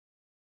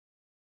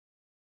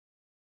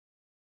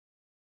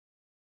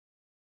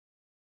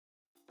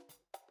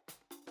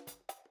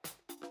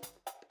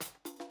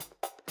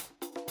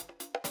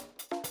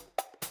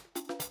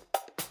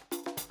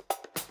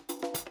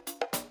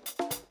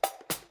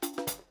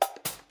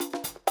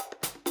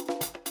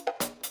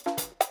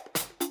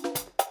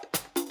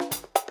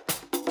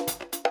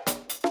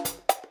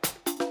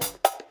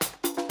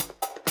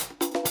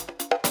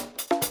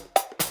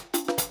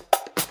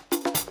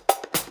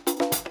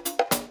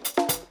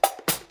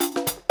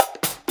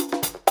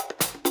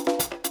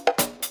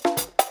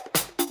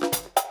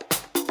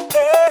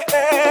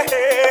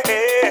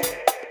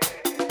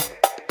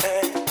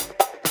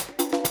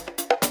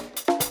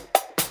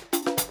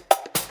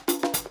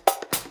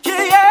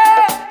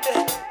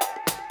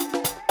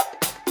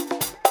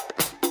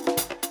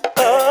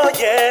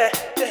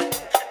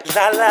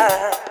La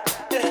la,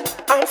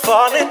 I'm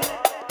falling.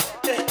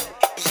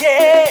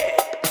 Yeah.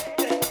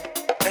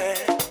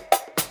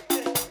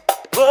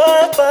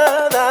 What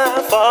but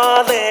I'm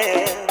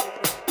falling.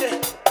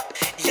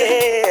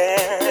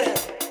 Yeah.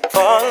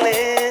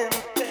 Falling.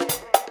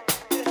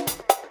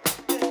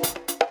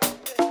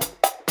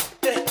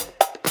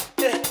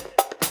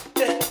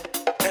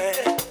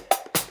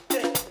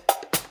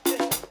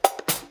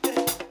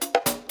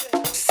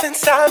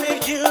 Since I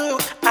met you,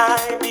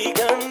 I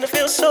begun to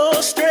feel so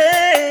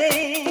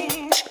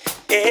strange.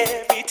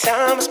 Every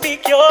time I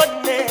speak your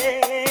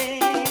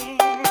name,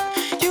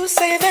 you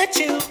say that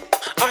you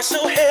are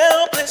so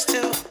helpless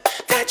too,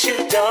 that you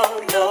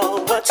don't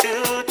know what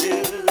to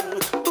do.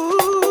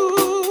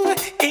 Ooh,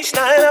 each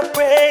night I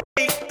pray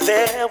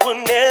there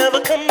will never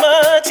come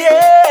a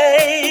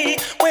day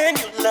when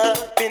you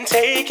love and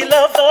take your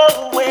love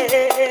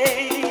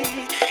away.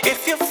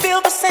 If you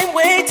feel the same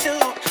way too,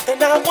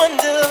 then I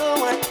wonder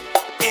what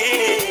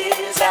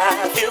is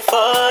I feel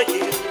for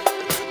you.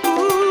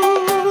 Ooh.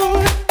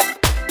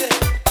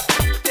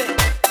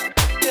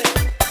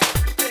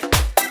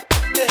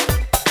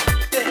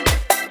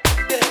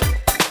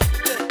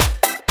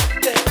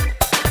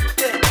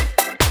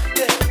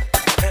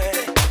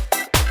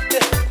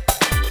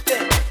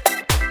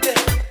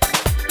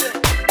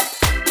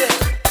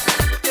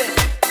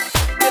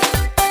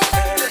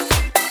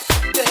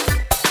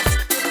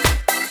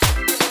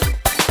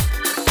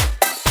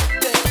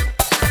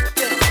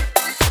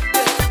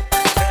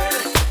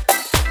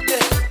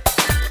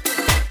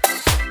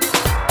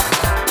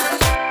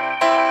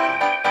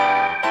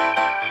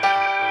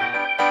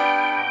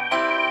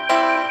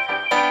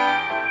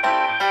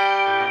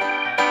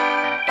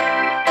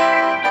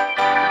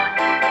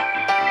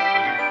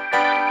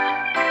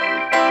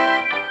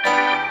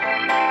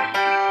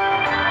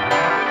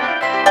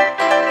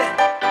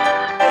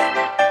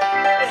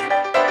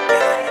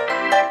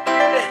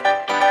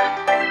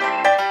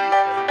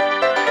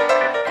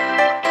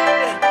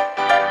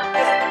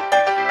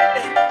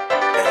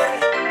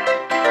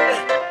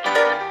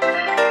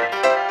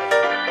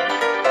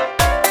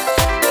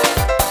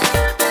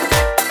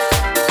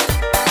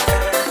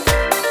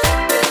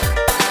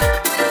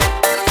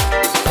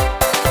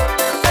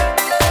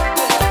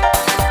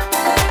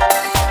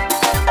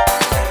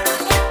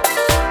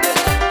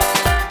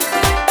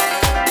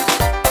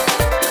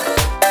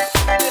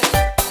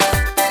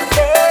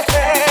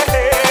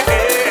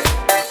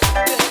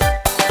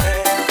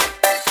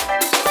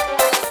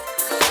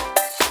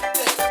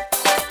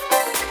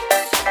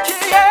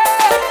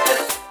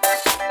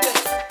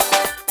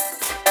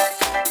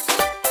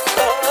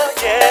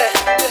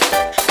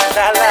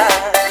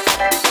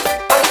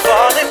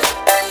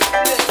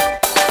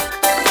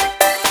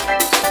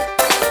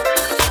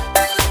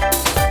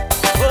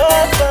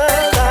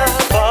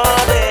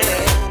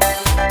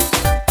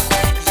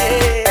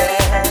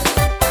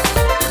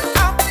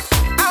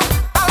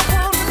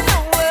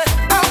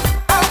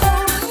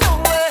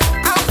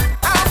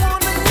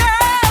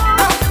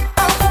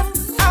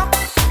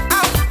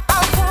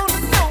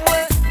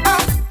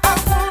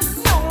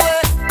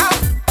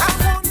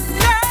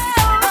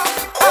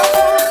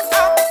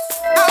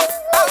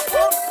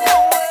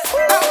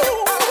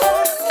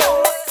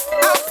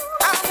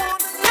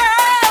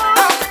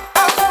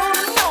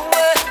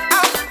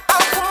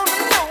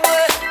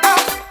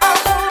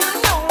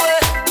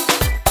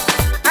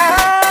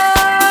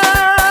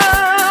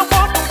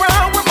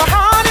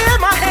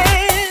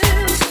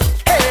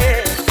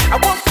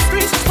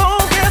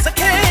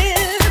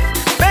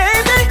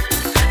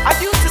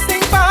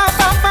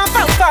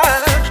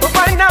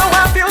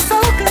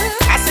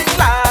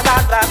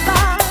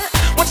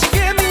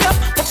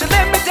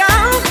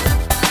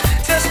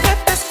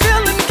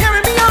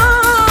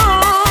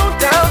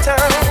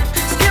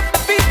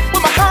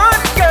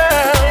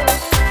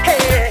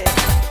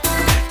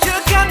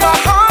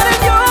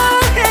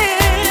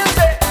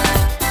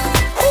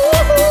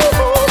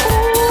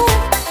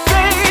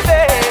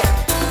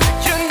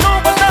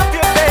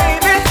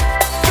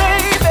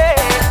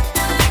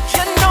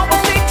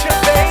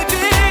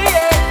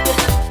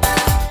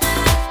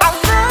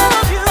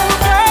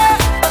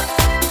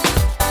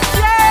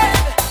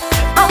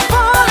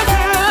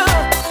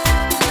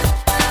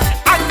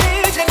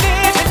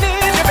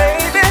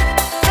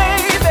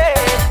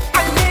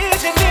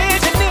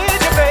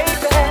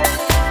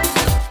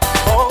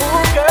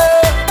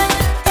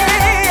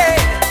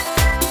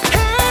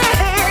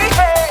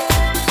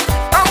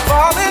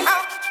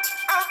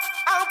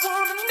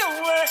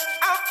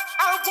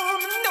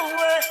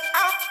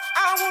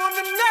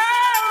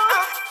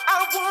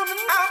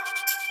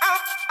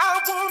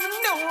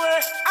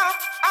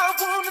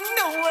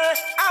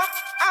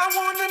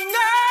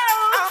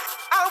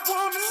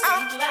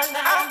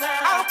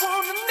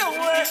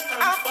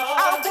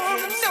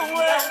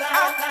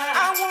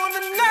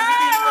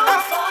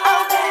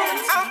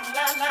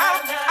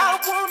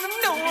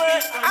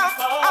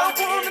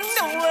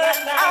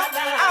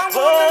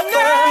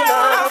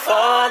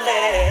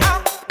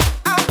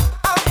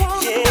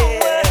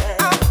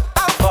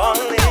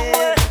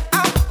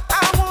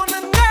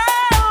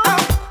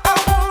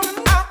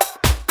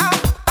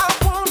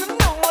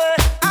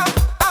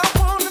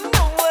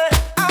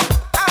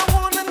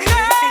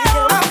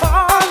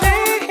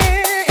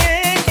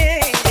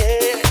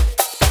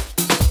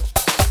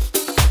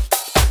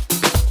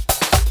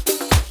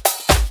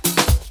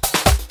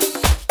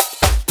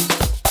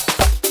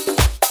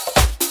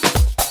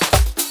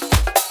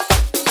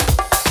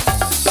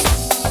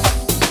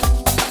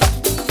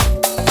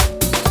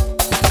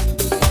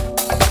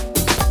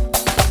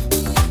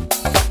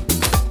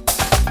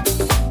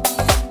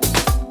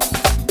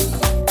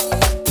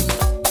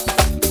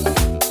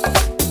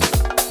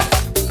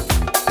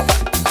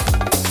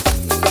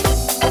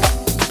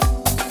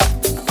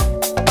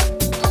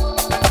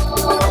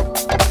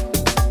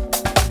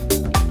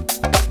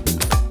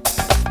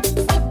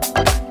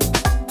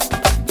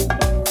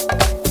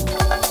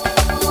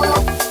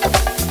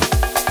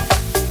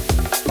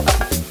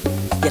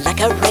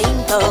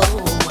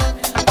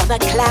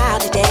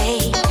 cloudy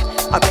day,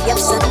 a ray of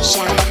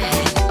sunshine.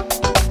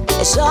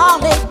 It's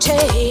all it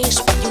takes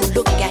when you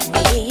look at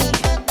me.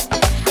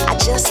 I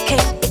just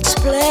can't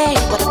explain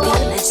what I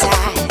feel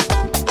inside.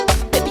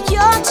 Baby,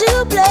 you're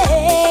to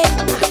blame.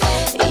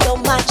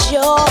 You're my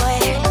joy,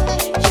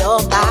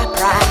 you're my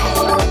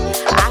pride.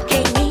 I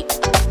can't eat,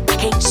 I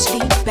can't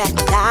sleep at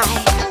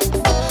night.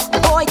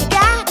 Boy, you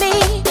got me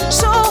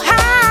so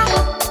high.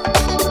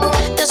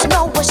 There's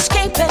no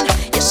escaping,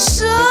 you're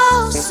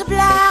so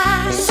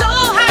sublime. So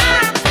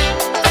high,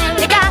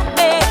 you got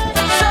me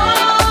so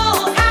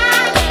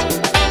high.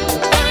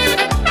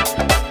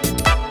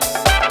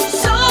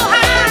 So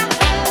high,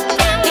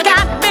 you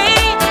got me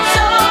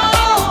so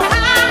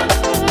high.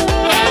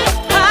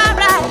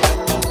 Alright,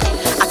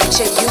 I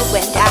picture you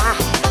and I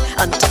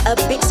under a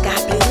big sky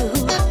blue,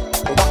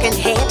 walking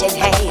hand in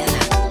hand.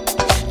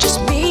 Just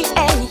me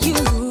and you,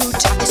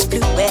 time is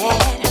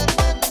fluid.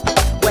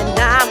 When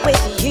I'm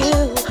with you,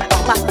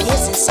 all my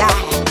fears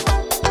inside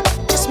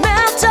just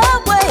melt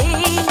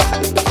away.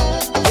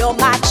 You're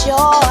my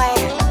joy,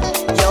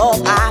 you're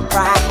my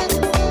pride.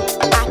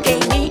 I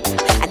can't eat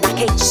and I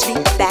can't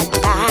sleep that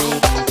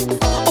night.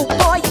 Oh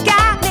boy, you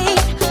got me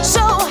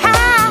so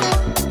high.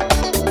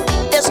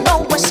 There's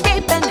no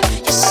escaping,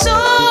 you're so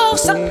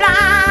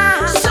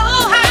sublime. So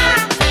high,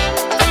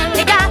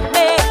 you got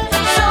me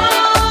so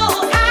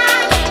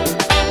high.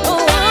 Oh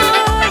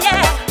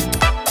yeah.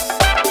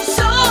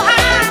 So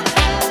high,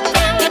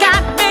 you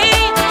got me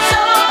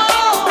so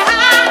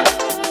high.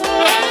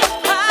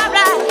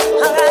 Alright,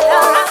 alright,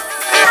 alright.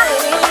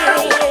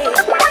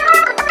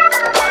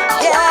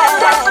 Yeah,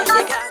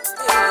 you got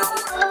me.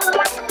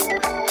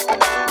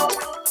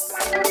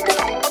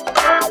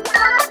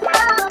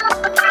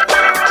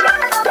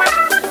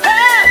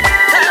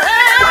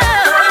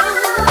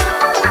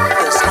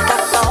 Feels like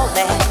I'm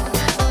falling,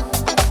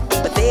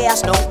 but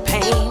there's no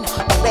pain,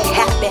 only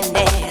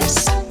happiness.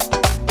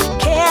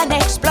 Can't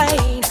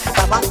explain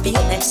how I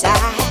feel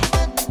inside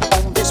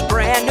on this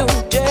brand new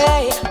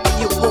day when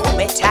you hold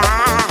me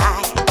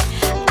tight.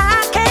 I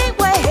can't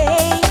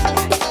wait.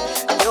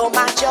 You're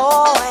my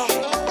joy,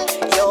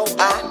 you're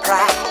my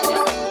pride.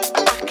 I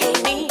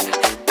can't eat,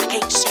 I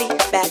can't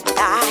sleep at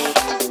night.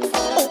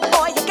 Oh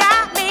boy, you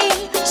got me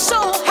so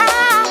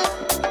high.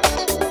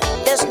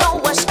 There's no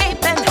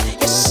escaping,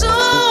 you're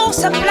so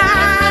sublime.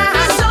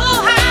 So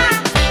high,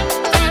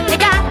 you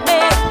got me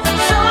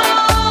so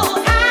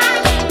high.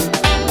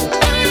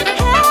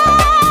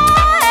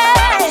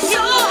 Hey,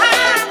 so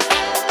high,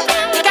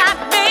 you got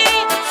me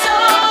so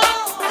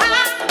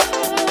high.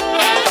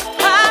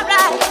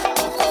 Alright,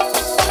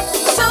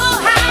 so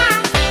high,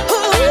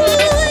 ooh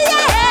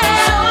yeah,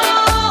 so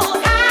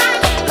high,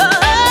 oh,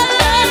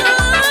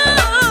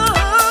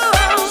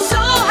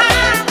 so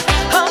high,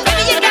 oh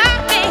baby you got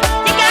me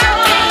so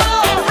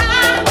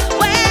high.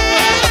 Well,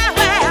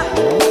 yeah,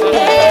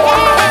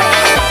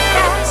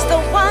 that's the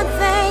one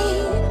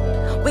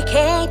thing we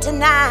can't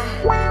deny.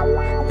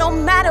 No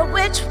matter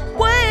which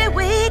way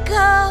we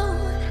go,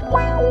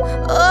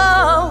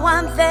 oh,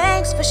 one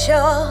thing's for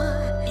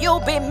sure, you'll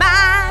be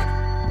mine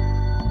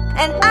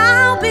and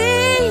I'll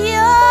be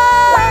yours.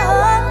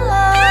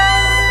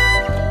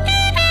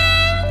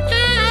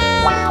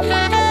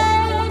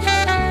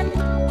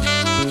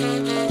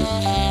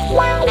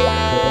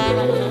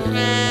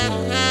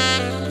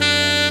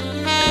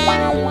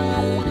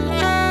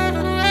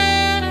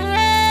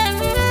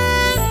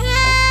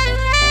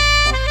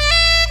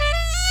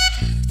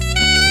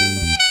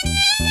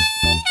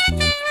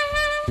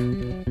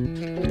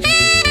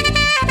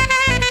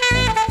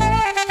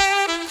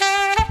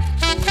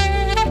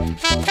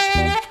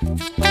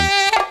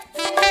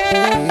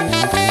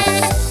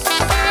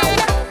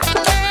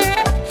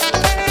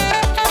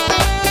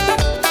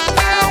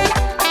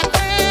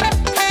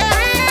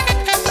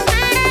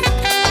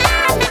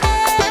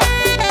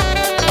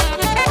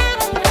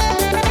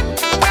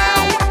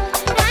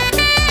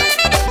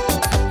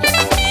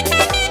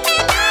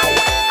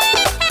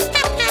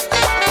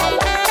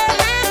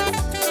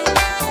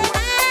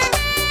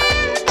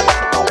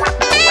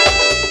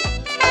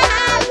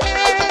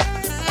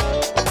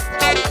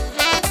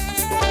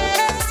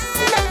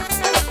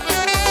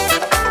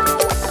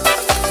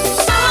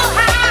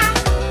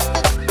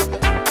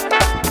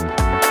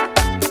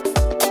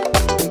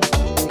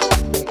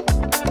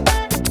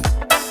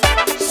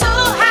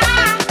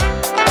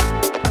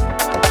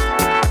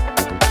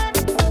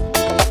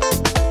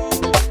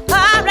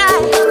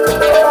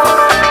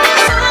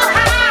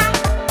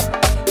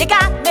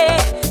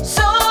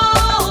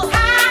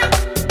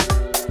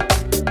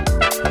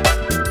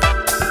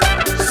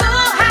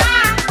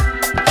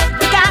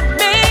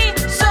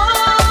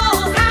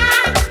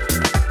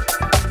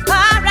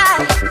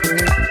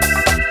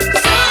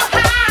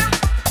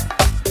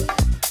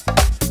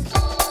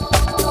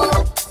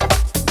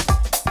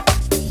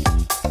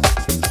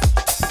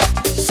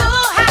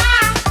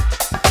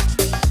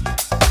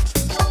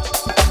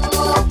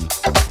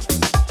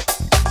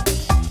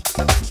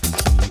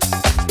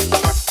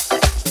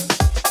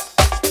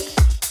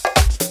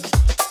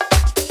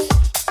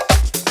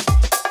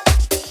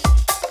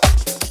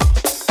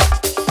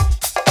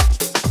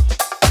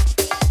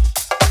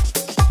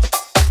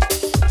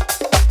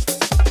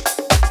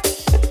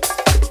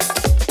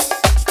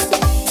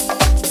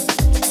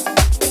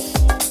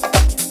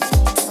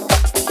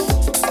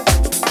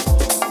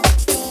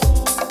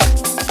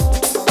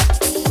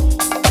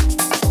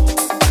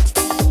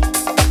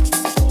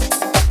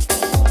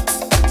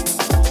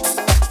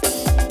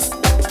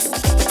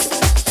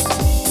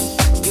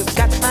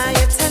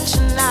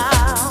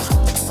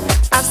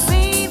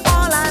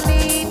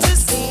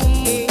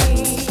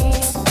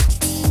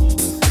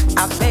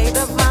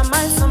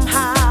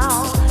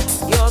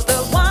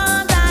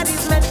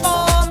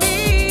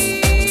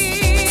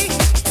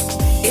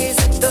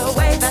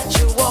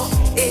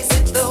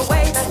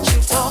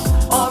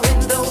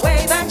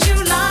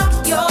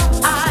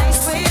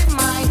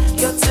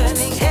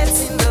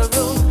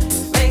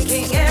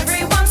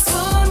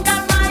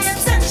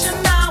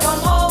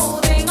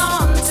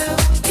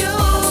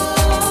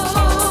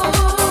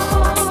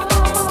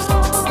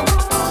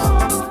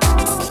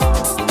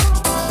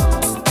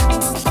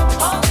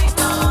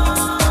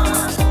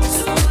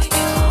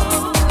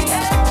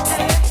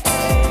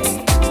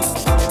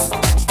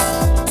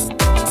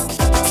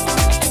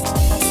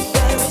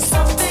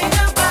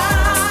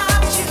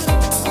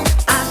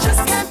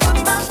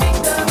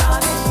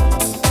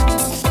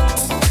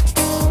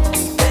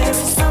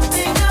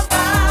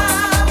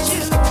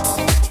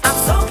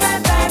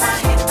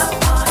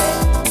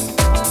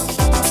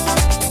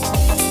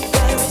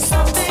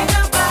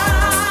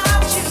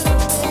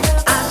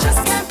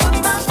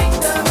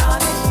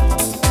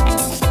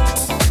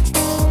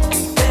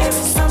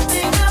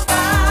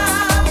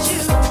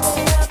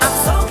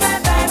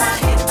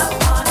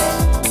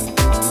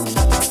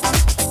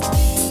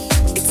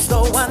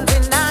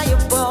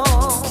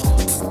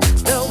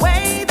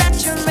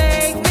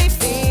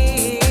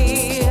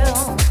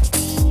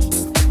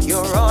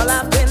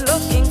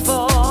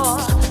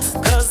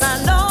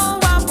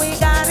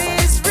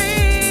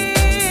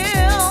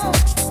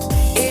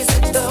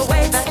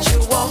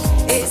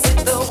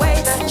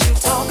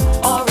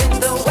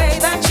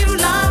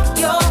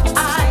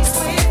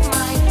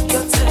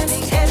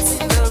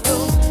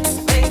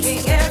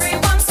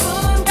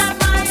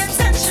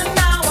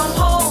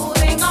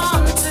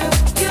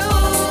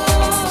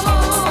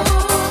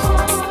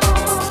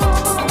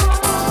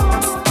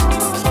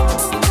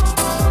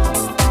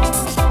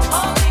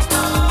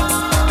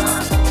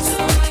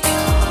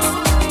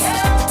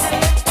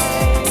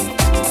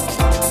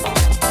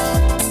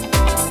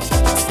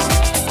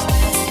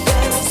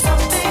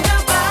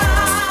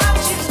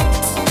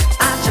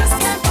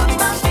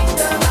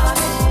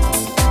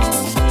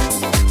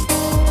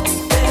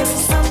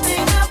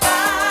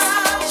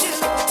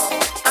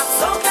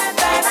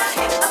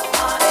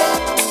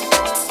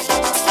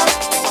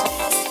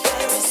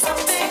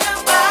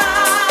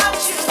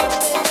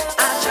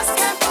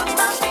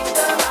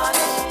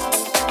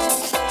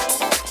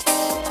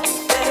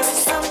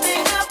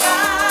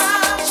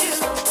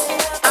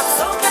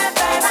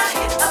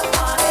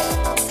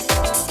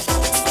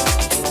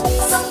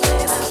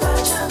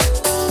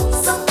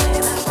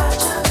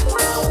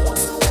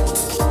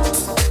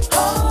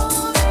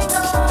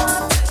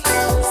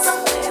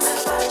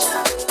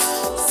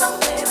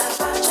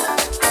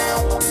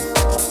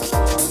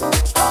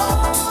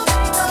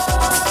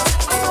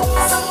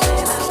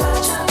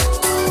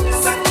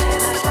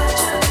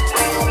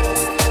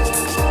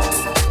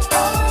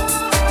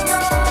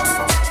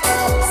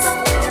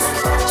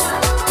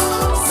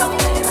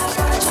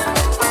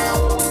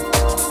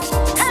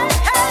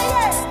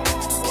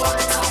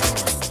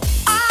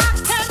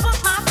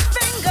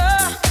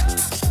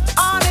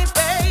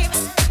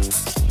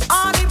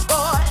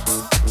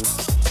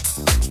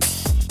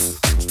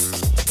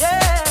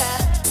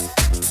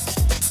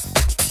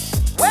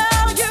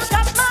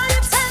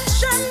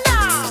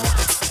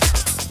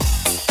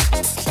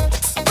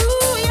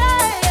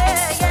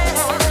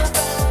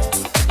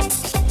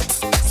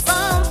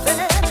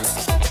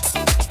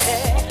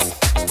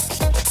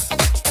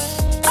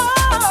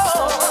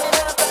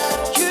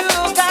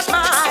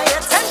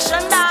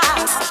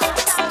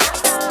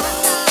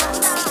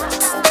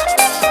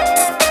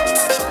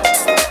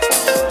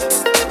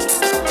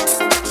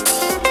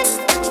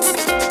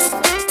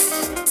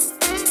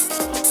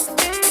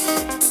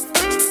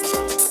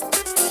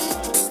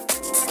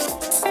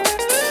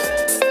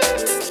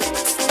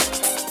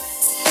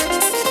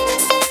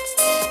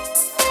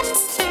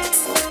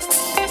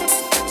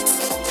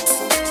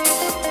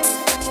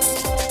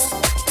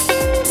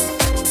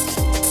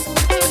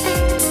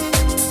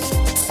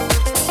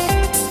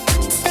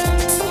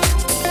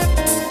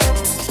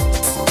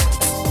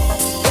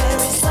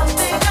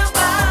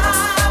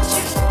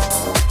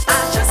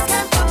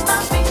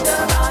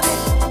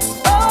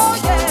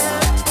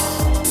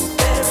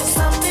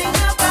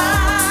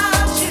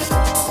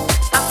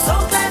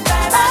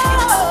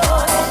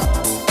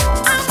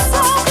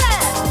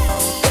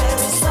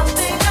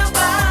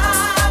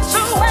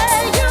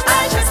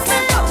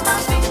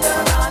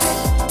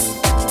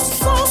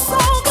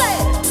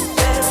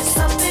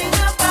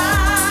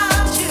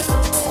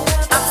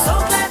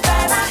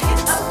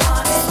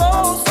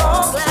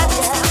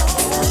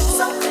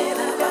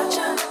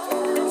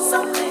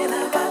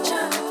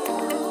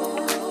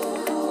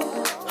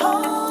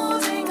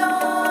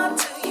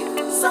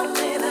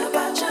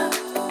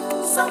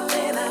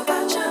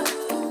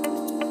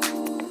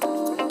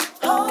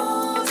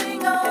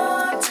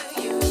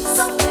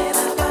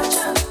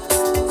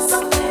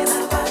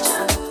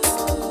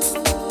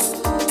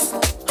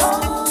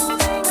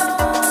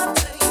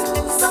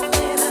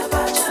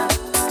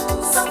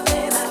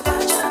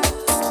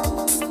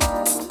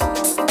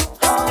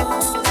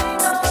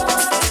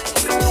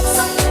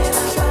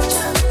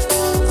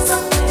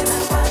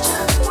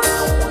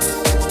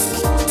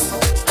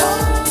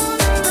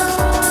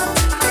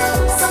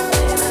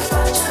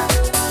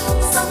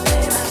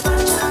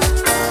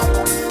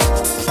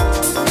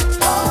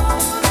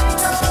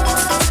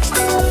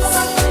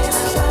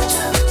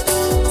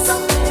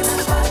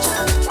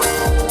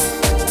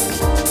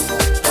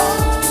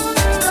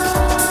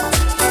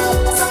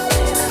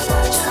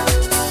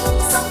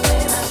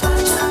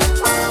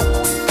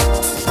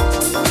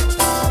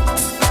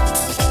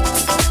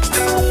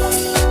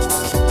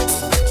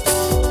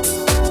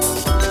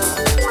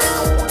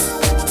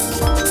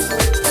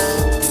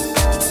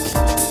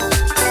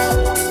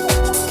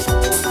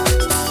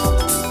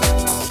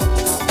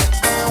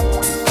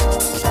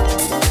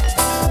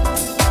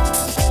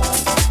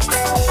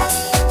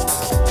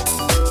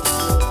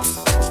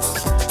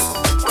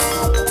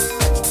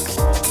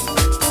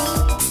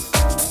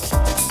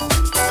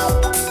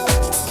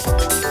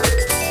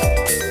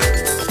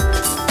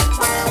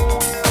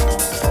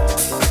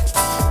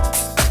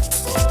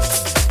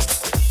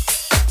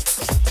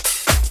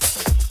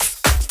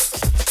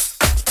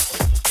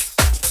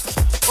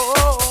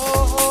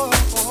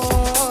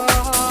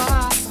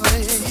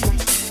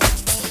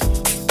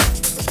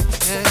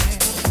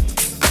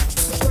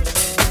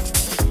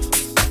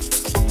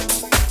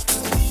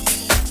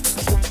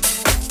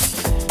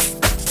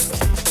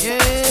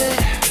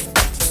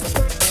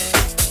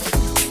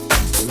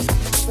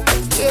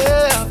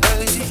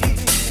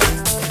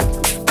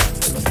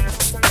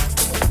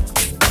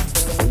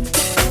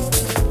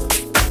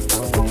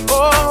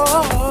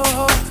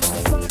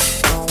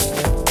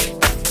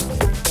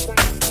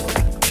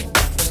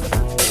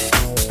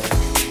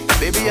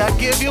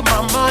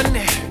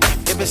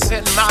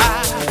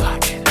 my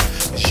pocket.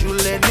 'Cause you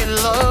let me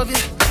love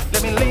you,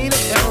 let me lean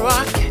it and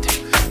rock it.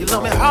 You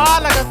love me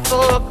hard like a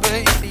thug,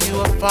 baby. You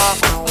are far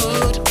from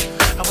good.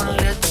 I wanna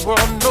let the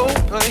world know,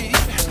 baby,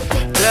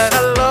 that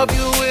I love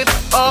you with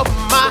all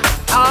my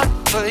heart,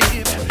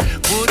 baby.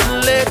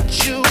 Wouldn't let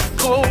you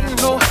go,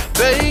 no,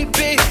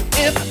 baby,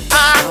 if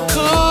I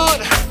could.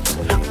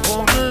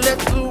 Wanna let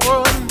the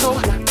world know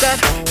that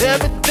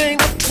everything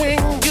between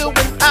you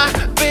and I,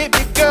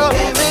 baby girl,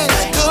 it is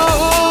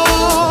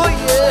good,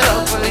 yeah,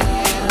 baby.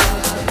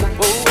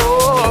 Oh,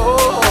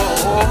 oh,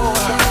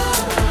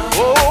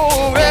 oh,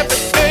 oh,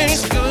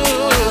 everything's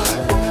good,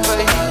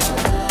 baby.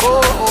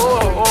 Oh,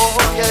 oh,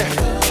 oh, yeah.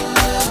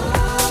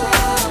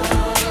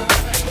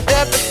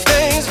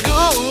 Everything's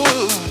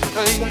good,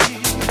 baby.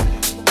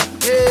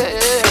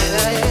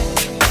 Yeah.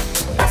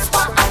 That's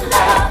why I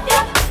love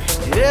you.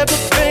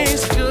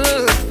 Everything's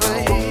good,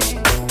 baby.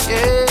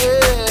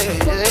 Yeah.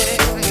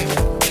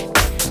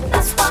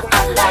 That's why I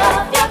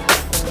love you.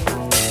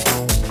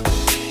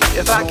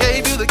 If I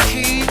gave you the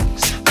keys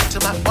to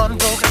my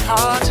unbroken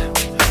heart,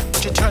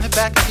 would you turn it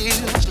back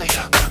years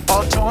later,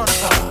 all torn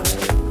apart?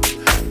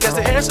 Guess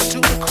the answer to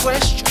the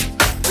question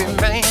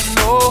remains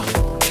no.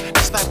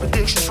 Despite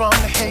predictions from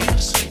the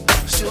haters,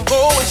 still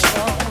going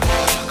strong.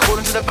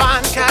 According to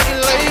divine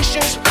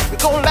calculations, we're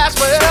gonna last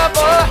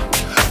forever.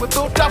 We're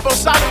built up on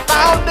solid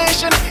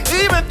foundation,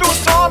 even through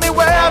stormy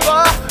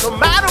weather. No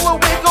matter what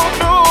we go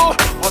through,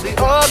 all the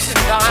ups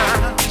and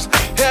downs,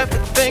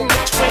 everything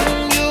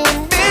between you and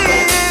me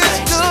is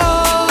good.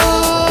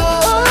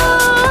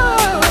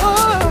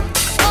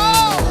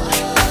 Oh.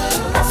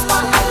 That's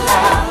why I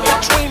love you.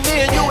 Between me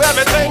and you,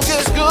 everything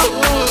is good,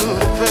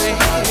 baby.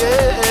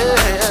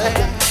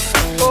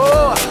 Yeah.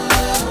 Oh.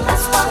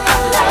 That's why I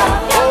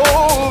love you.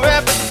 Oh,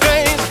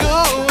 everything's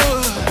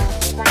good.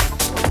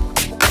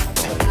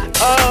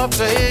 Oh,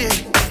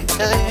 baby.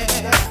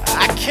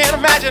 I can't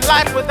imagine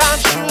life without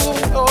you.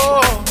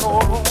 Oh,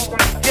 oh.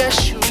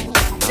 Yes, you.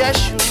 Yes,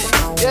 you.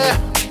 Yeah.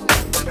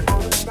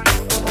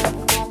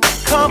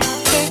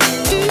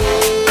 Completely.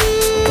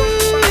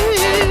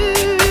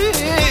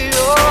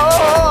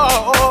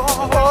 Oh,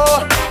 oh,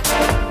 oh.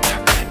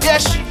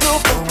 Yes, you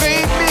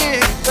complete me,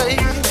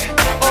 baby.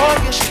 Oh,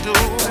 yes, you do.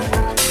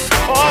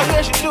 Oh,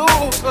 yes, you do,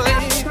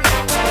 baby.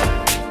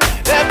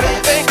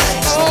 Everything is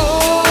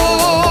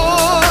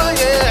good,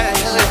 yeah.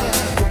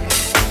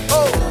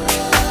 Oh,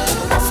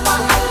 That's why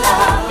I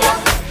love you.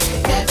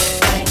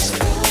 everything's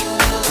good.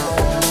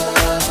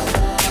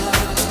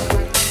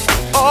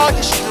 Oh,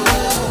 yes, you do.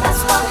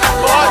 That's why I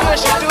Oh, love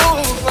yes, you do,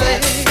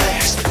 baby.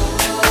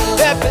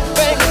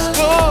 Everything is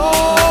good,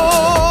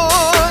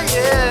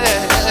 yeah.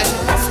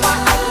 That's why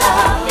I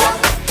love you.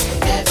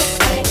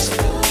 Everything's good.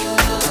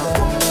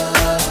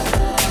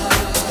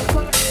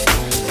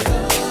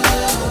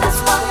 That's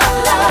why I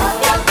love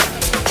you.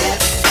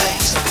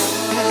 Everything's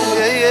good.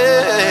 Yeah,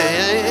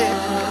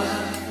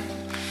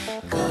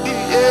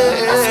 yeah,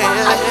 That's why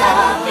I yeah.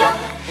 love you.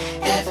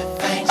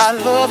 I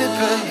love you,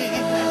 baby.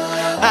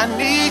 I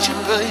need you,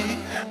 baby.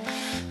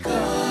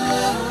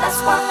 That's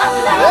why I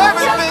love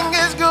you. Everything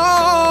is good.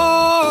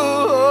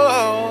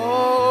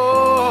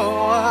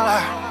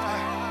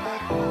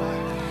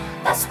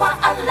 That's why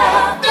I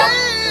love you.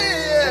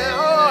 Yeah.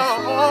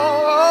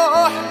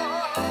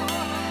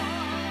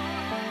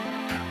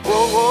 Oh,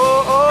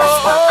 oh, oh, That's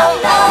why I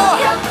love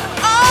you.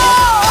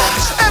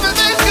 oh,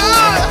 everything's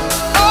good.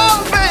 Oh,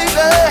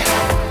 baby.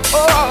 Oh,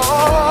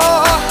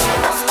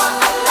 That's why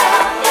I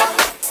love you.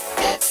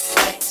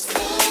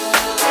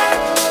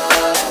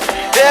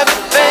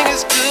 everything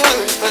is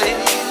good,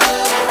 baby.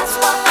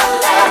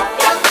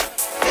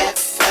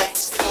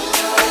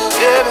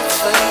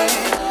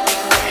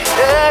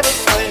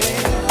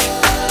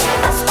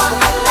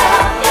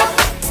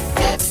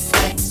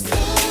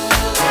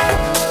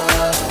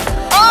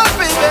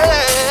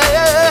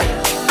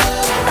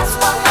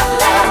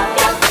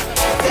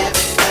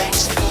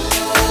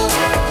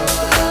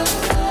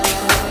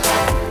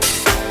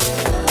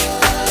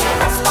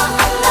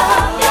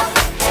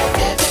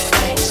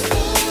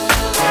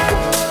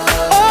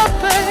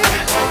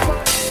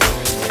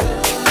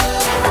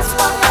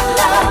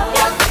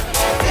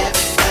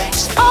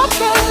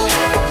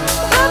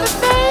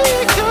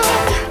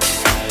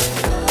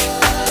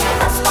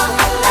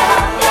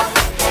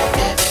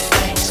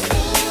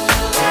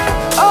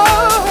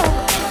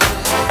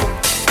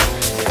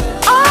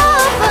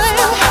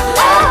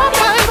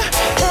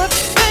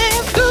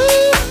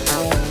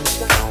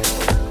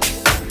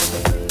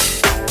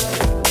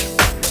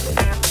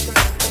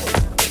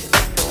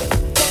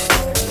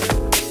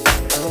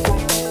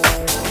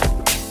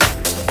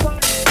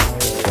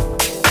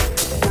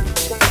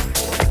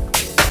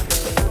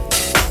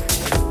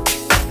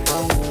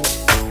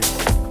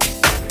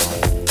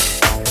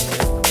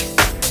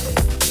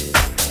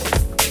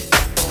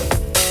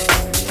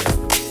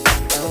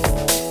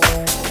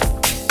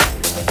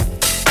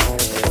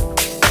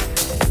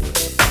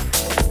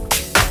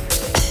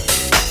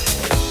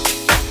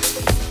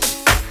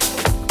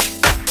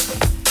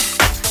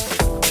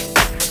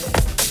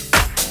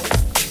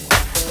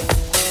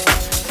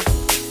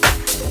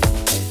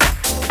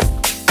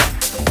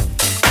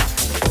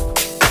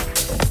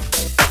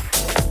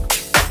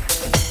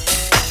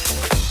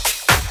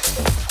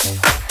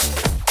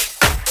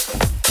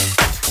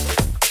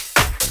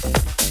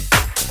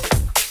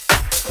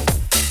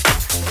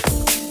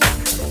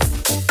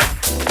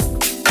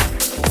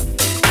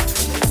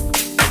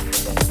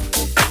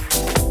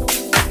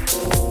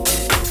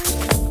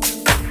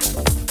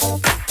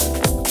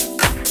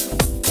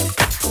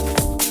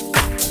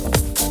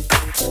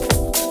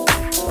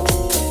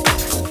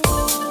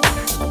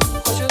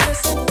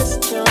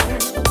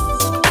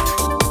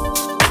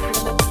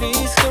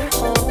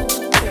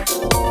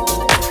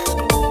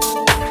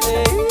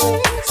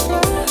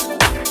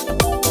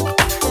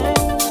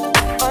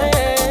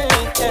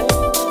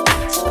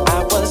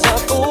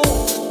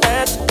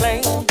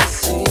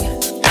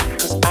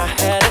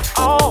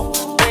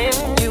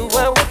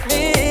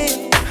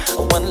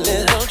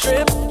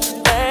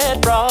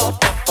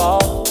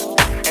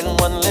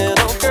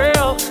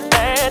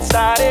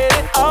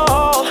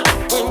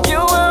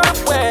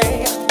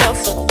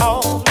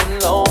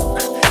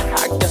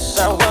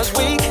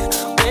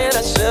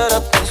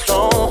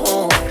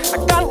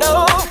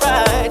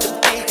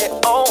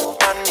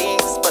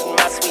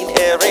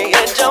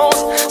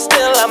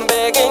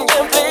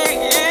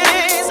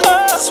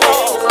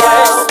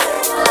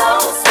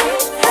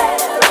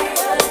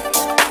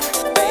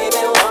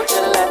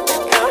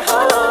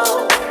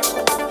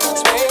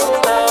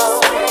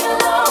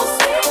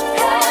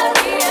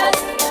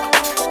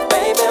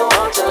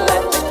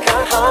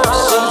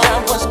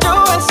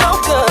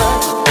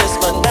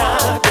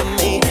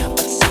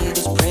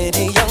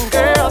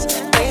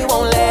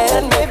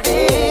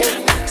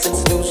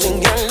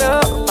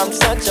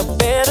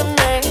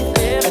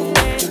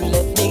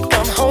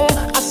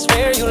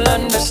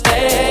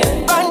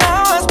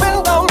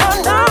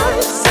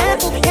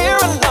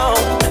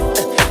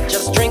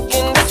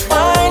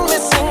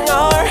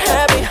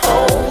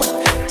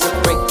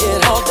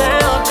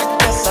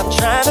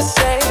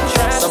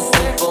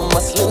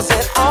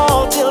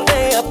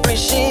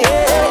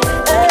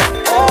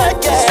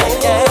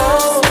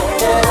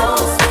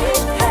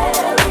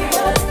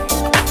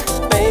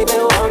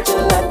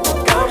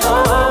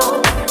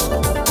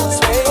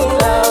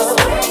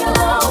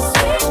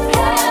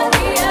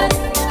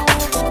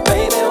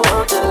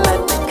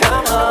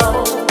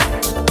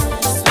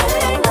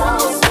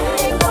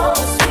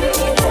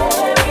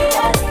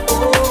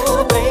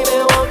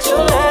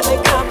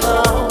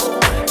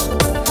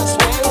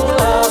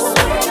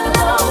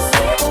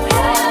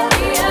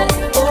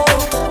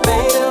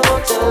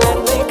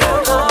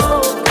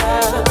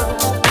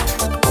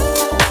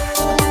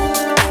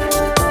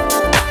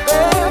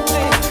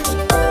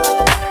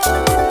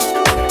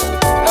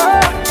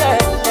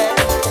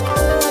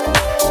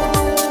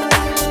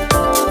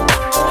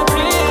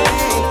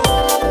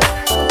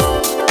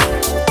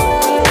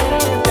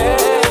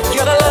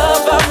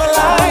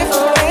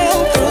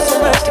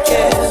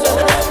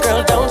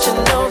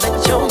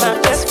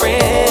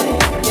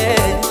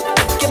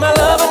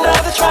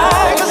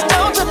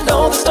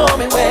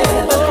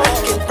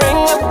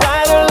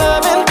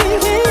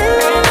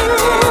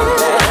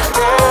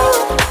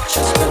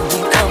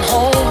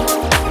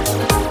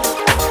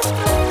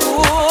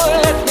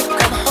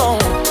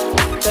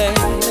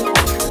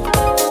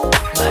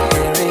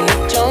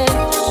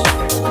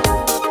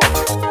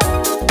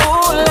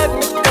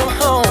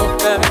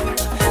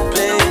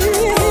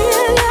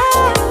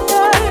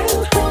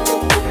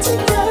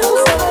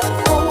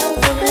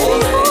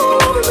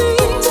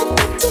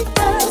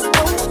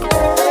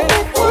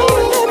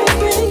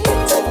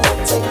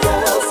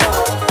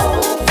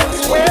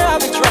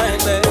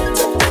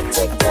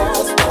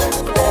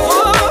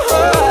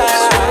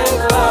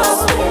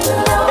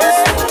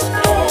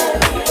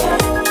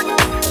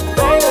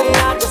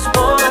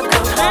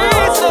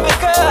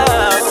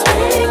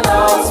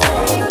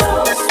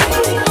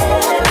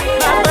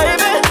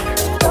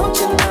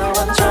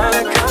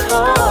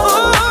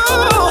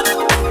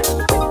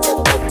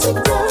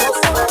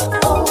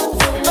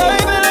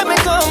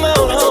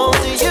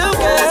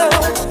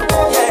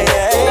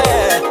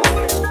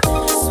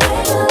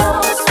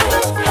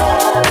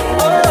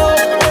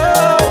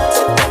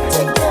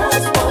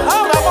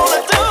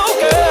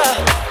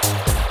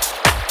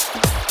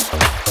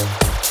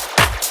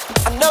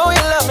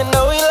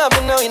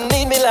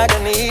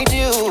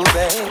 you,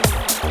 babe.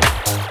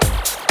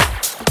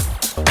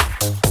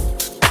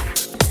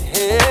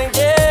 Yeah,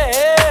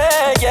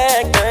 yeah, yeah,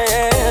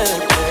 yeah.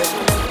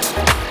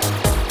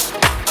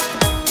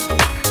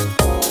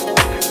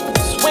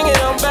 Swing it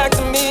on back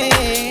to me,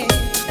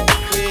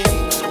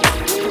 please.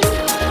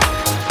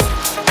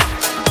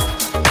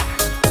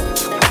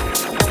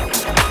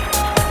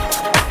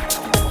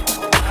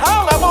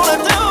 All I wanna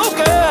do,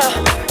 girl,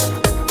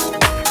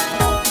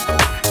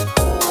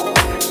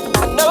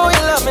 I know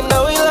you love me,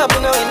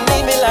 know you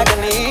need me like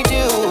I need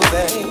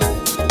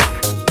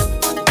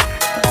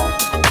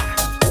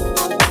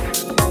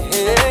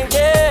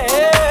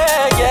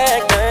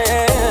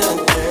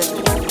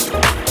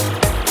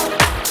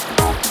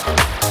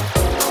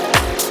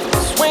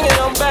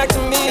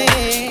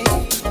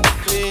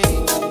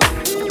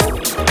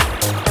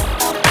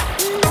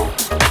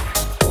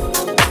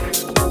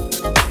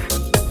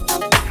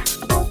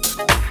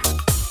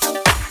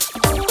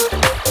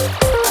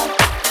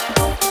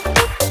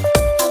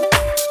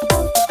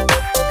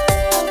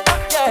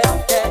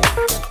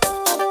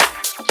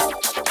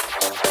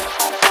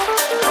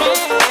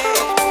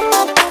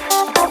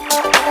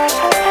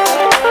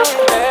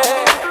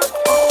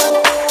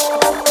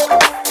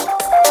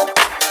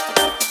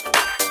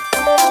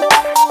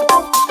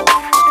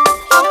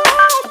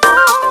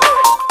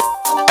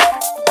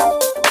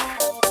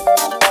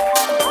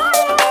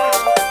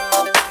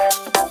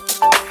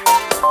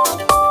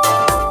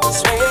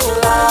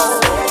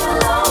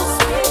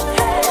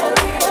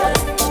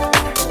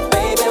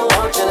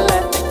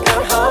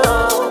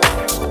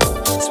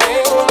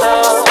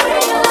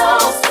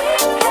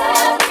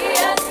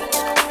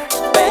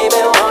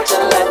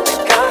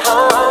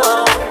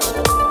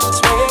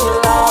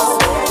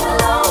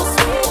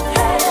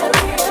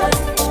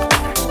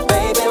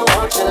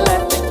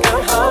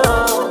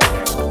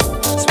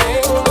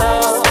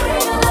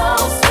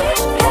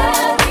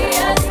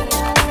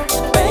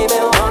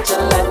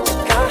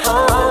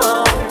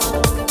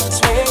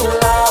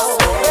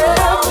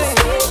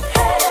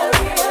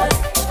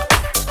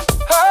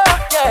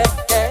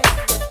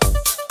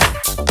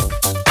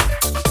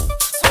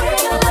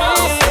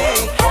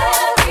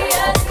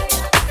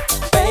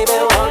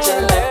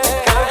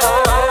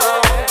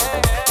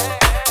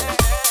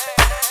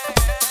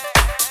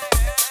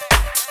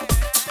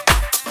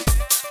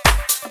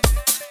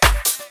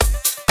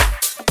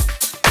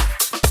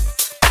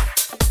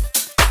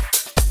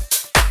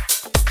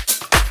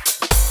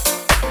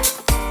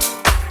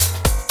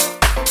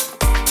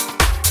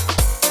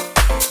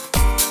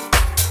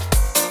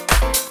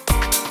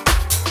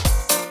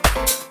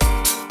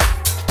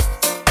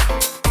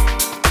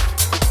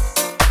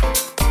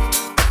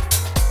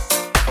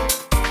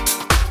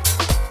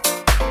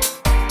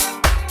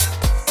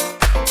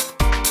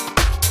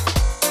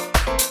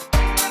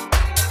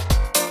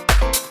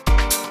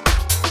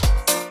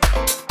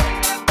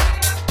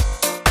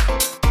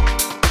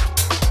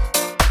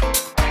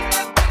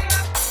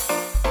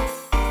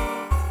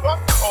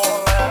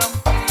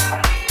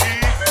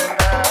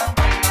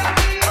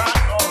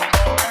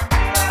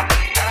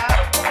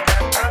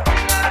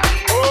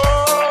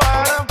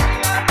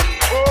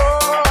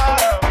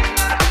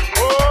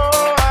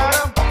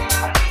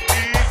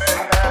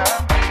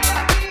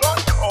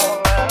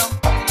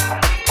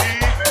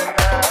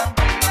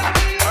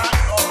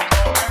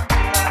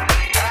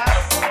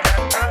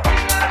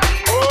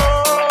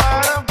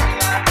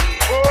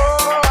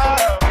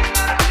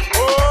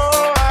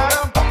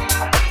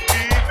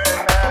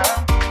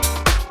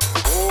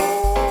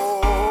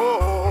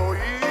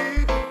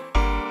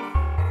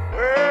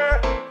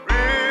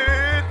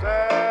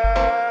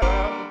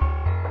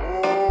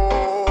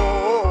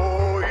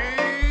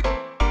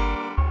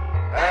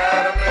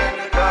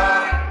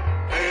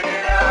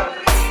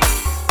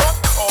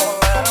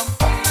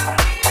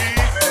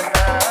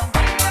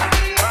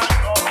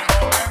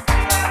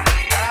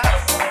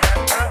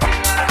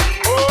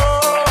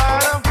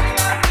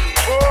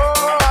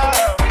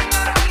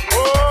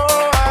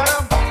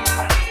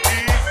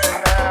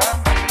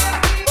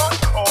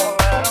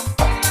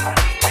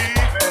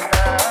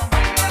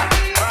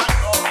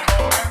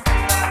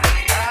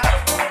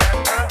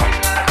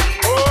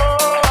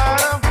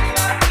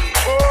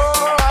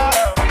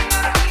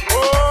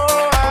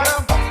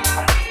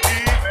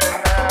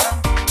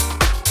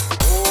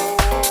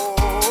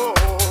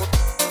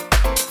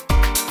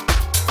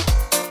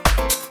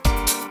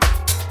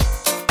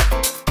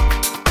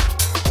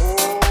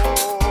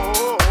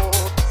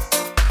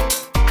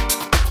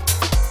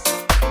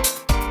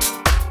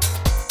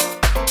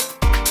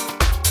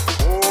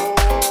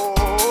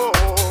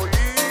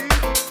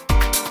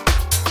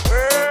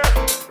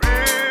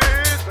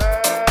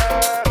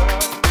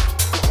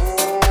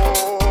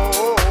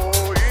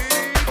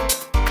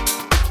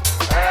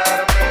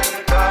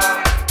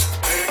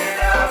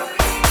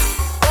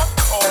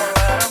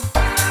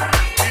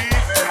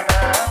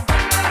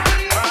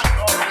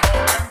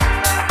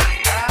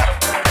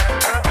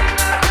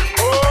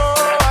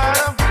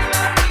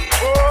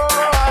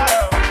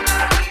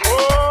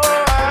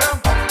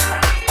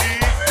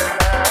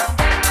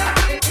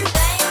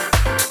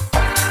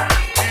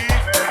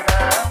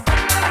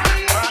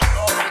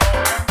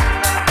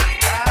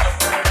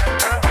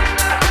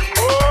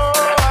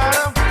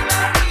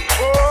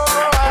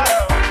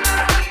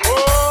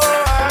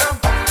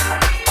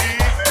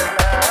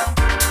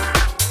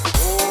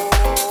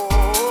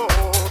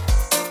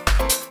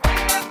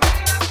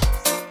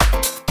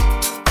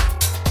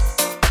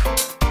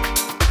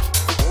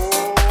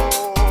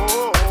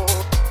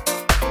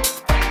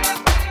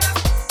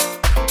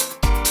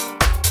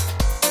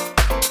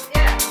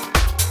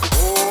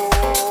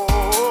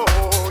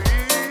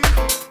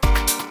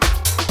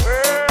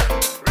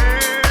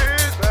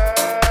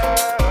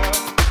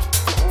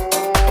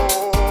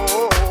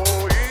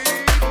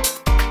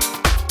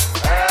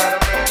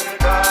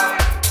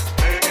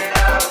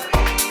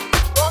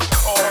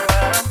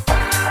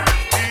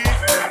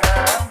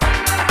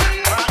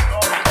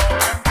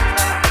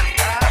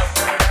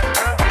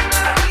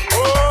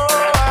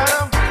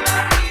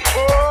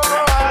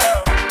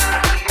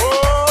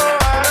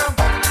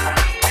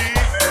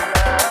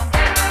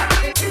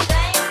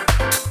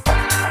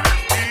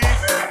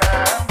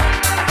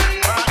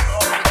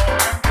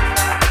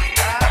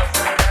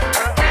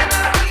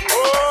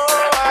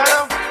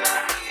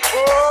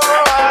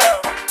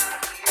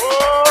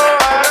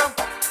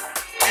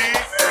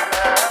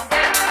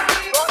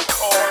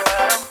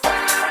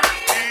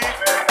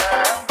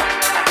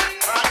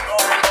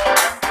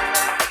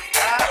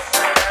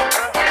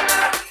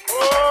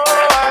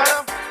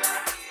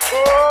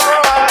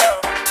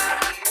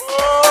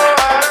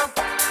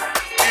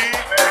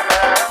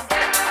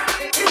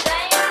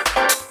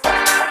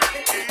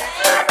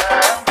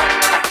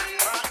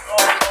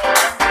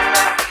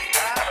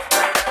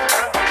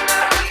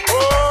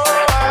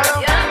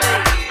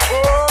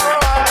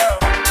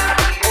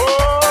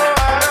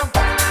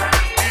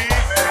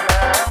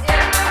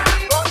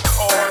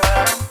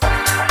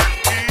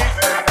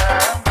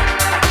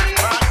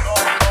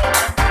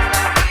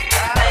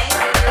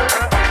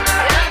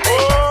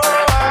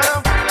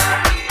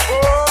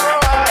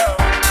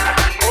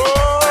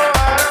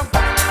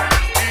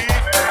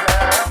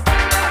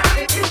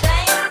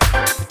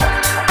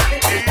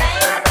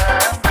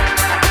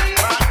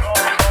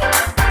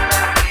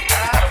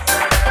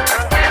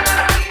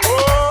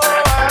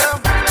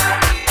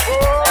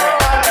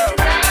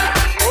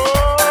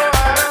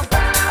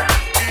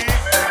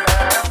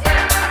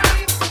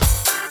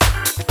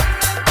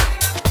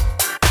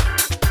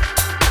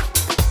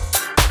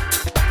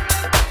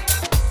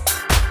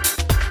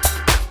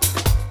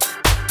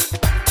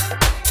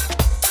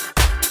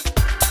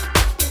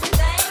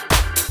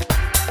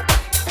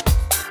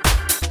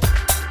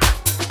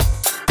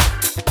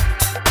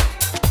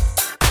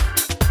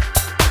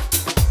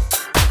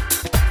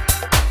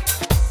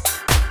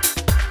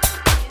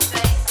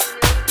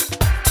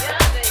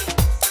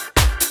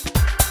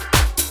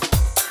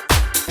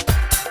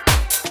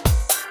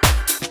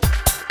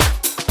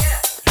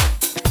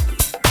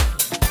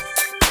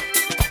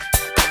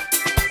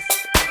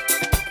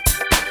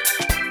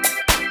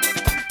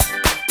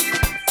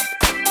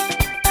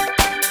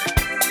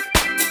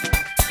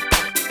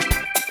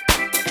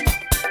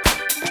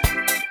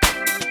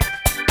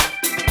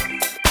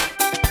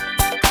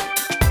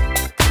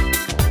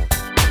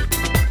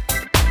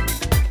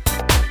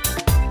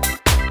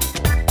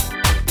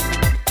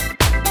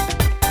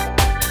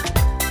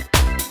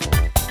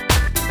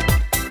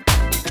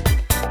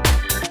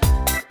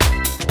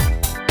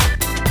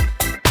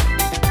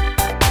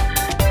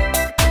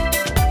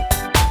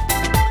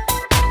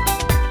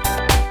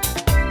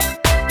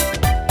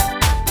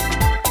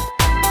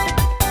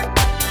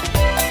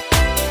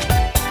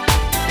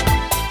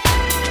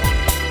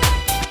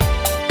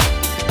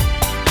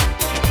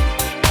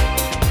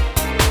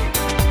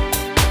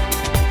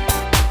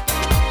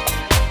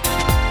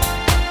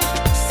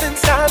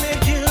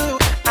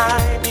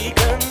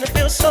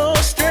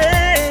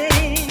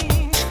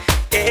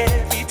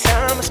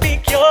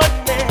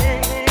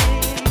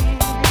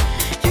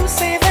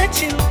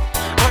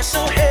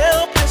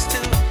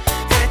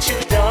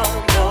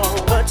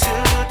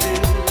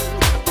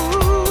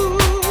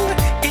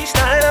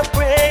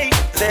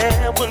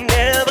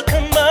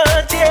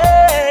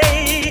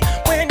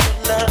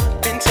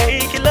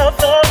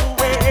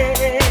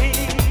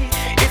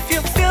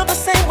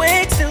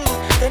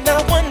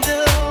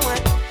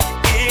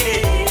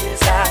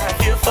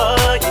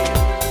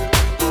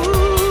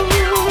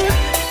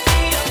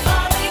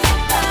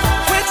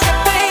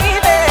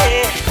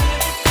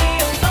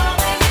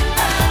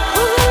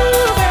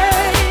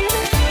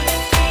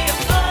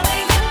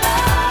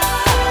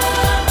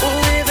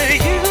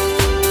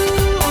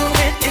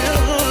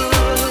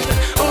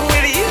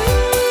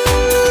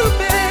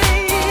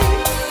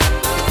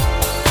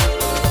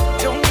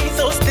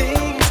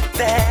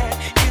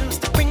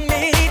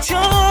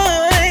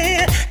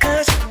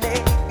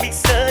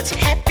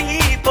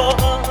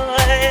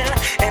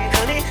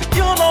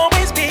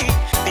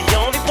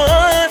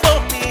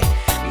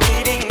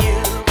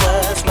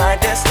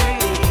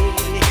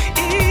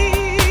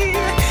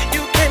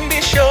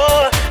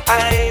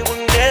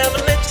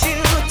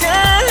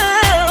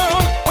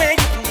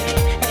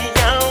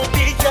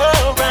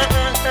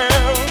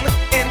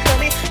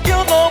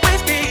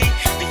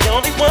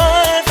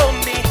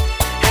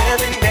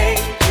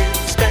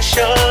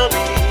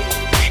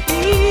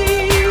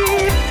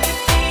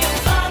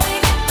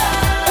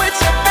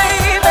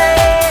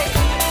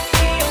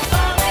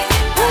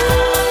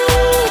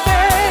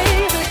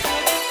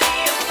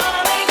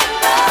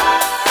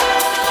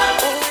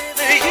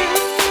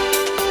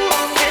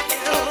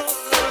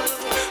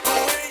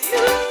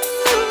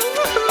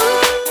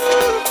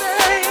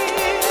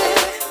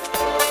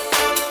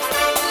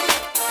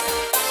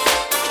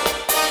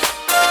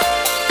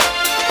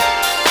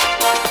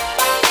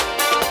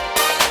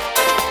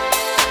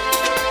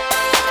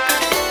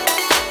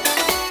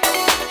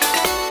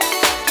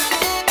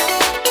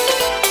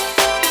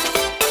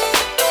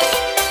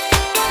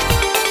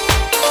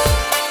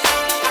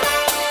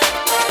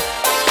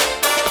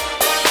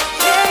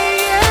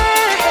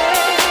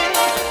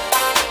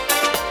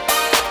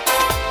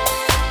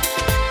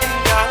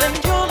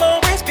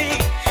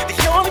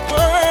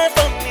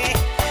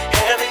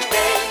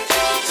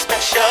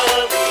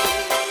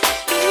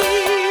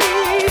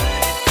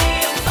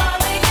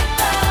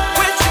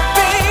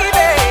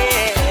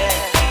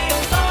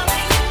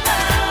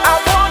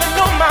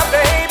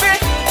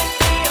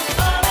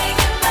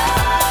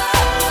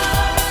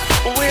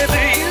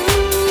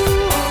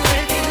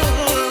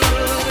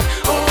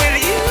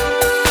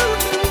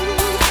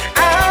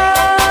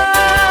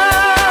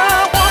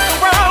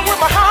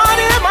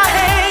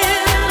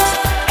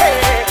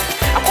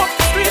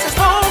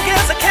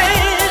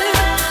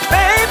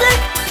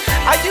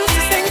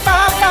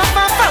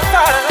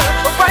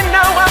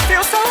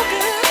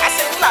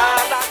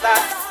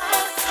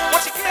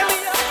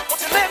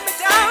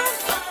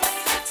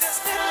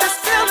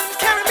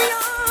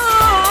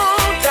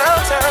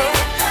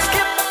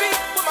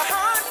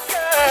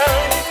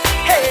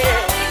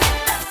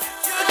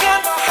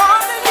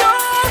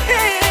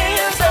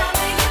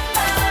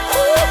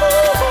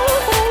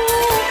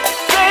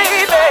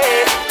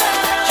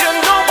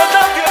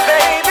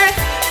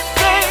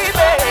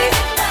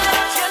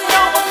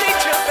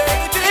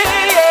Baby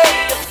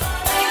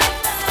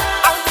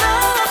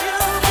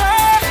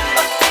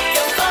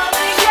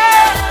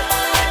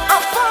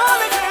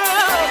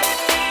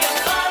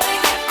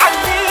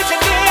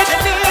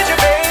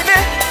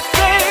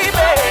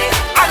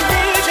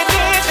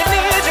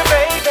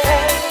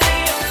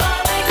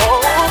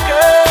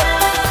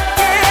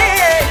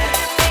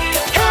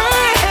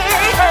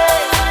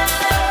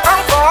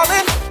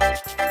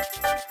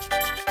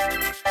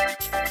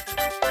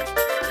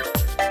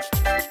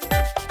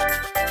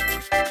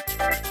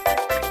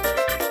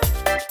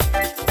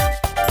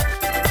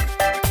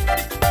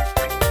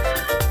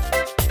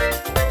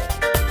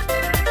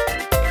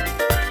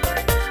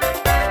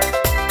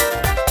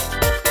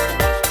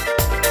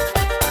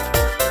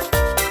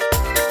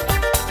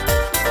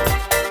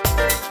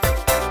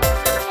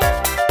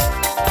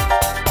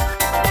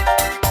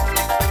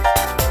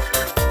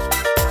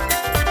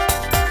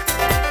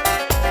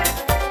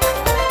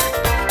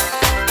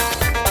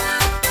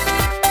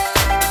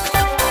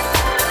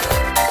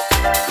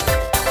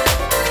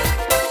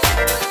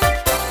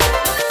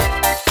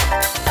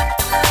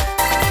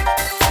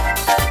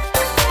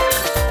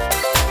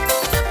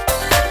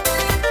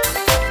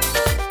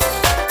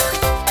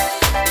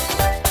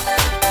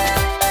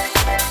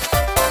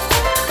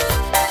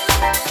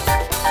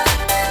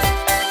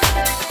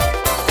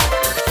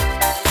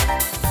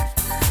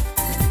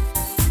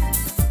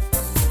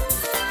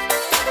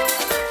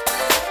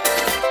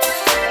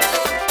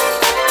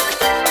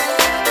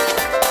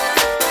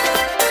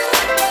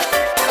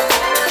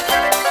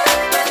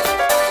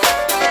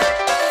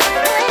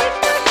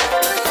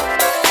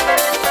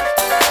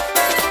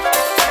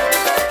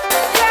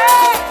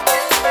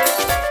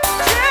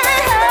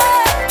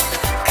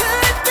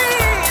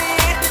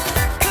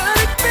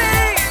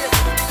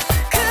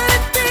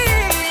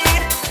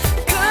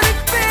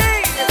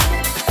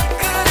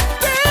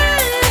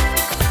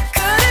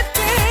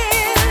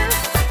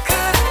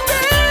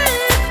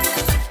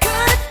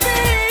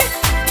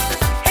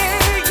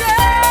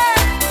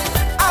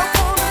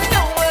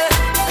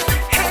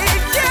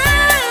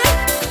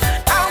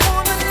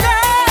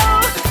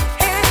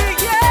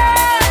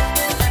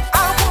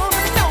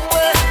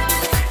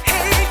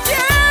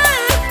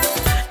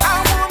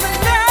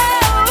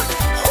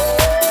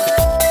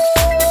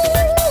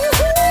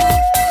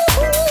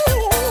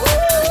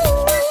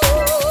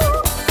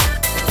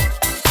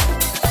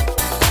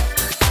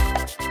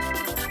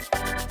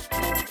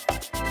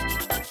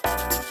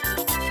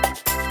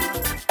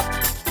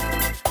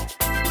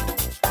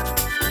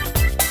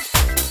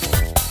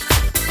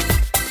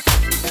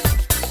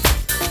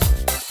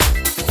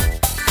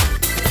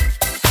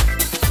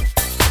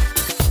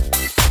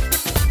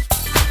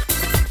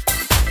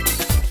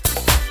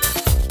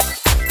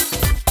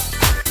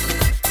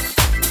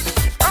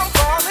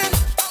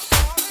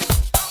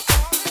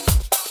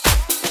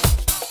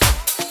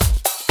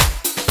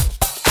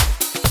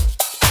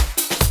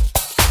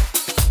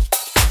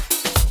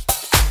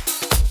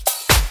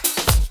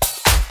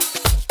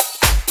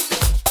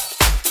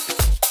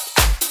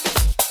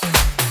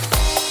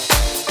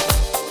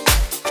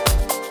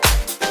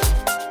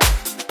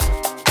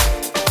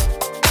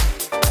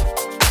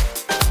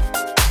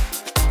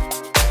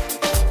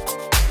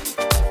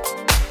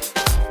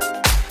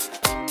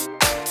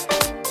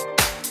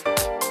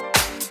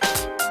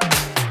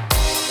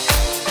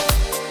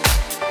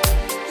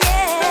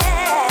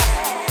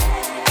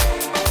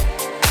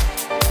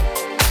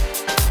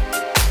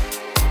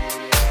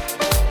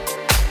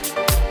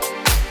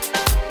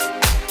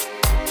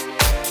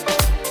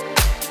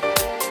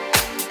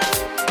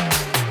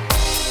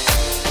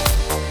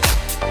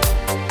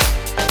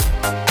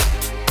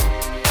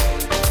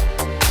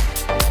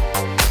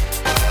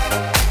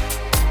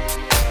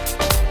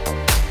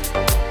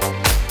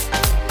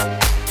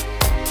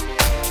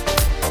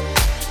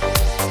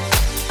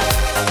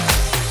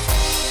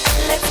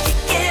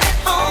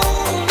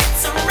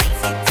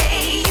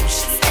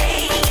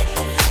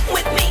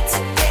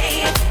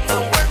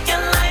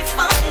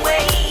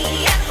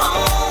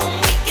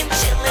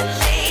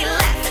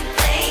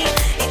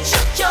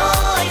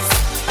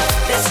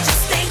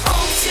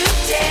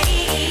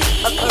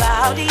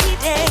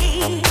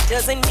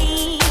doesn't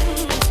mean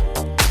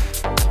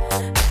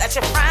that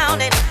you're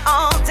frowning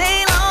all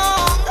day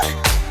long.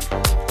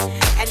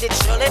 And it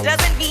surely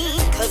doesn't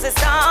mean, 'cause it's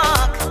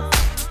dark,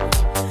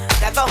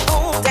 that the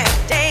whole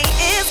damn day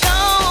is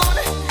gone.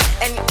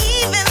 And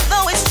even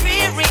though it's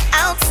dreary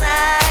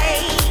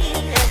outside,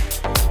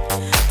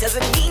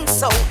 doesn't mean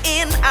so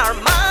in our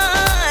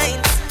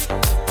minds.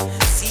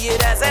 See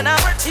it as an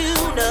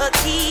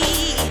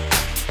opportunity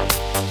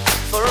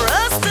for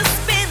us to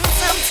spend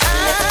some time.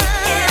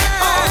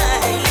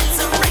 It's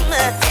a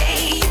rainy day,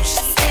 you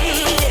should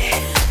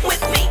stay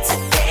with me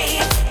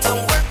today.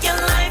 Don't work your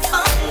life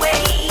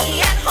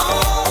away. At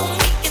home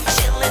we can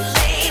chill and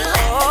lay,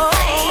 laugh and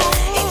play.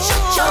 It's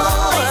your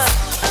choice.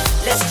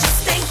 Let's just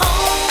stay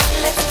home.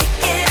 Let's kick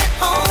it at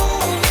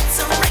home. It's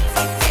a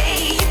rainy day,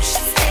 you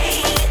should stay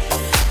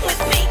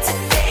with me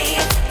today.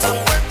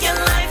 Don't work your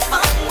life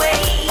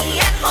away.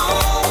 At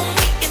home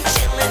we can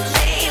chill and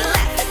lay,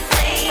 laugh and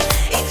play.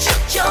 It's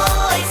your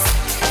choice.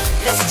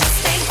 Let's just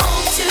stay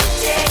home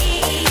today.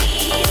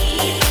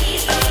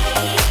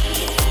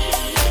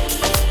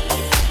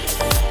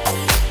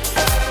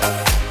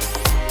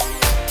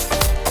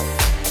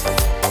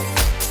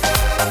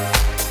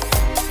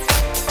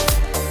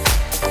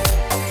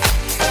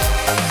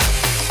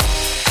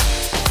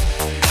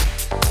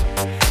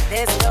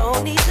 There's no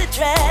need to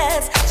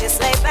dress. Just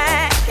lay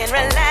back and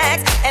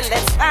relax, and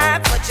let's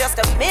vibe for just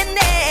a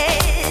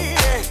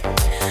minute.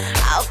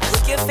 I'll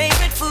cook your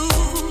favorite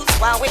foods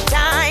while we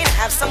dine.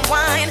 Have some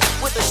wine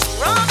with a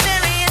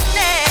strawberry in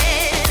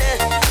it.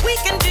 We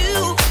can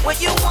do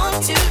what you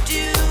want to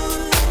do,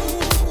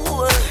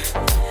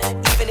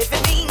 even if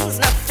it means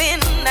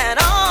nothing at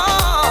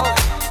all.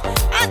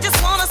 I just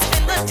wanna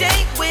spend the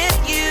day with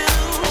you.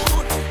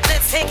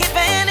 Let's take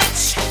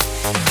advantage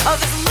of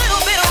this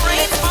little bit of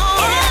rainfall.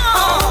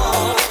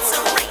 It's a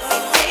rainy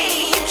day,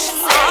 you should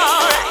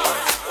stay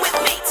with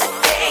me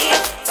today.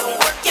 Don't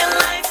work your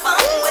life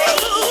away.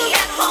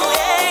 At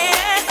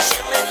home,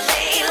 chill and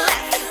lay,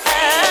 laugh and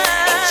play.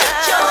 It's your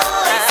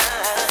choice.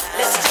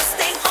 Let's just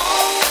stay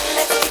home.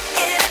 Let's kick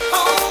it at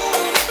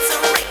home. It's a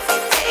rainy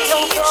day,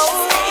 you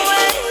should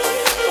stay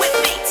with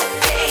me today.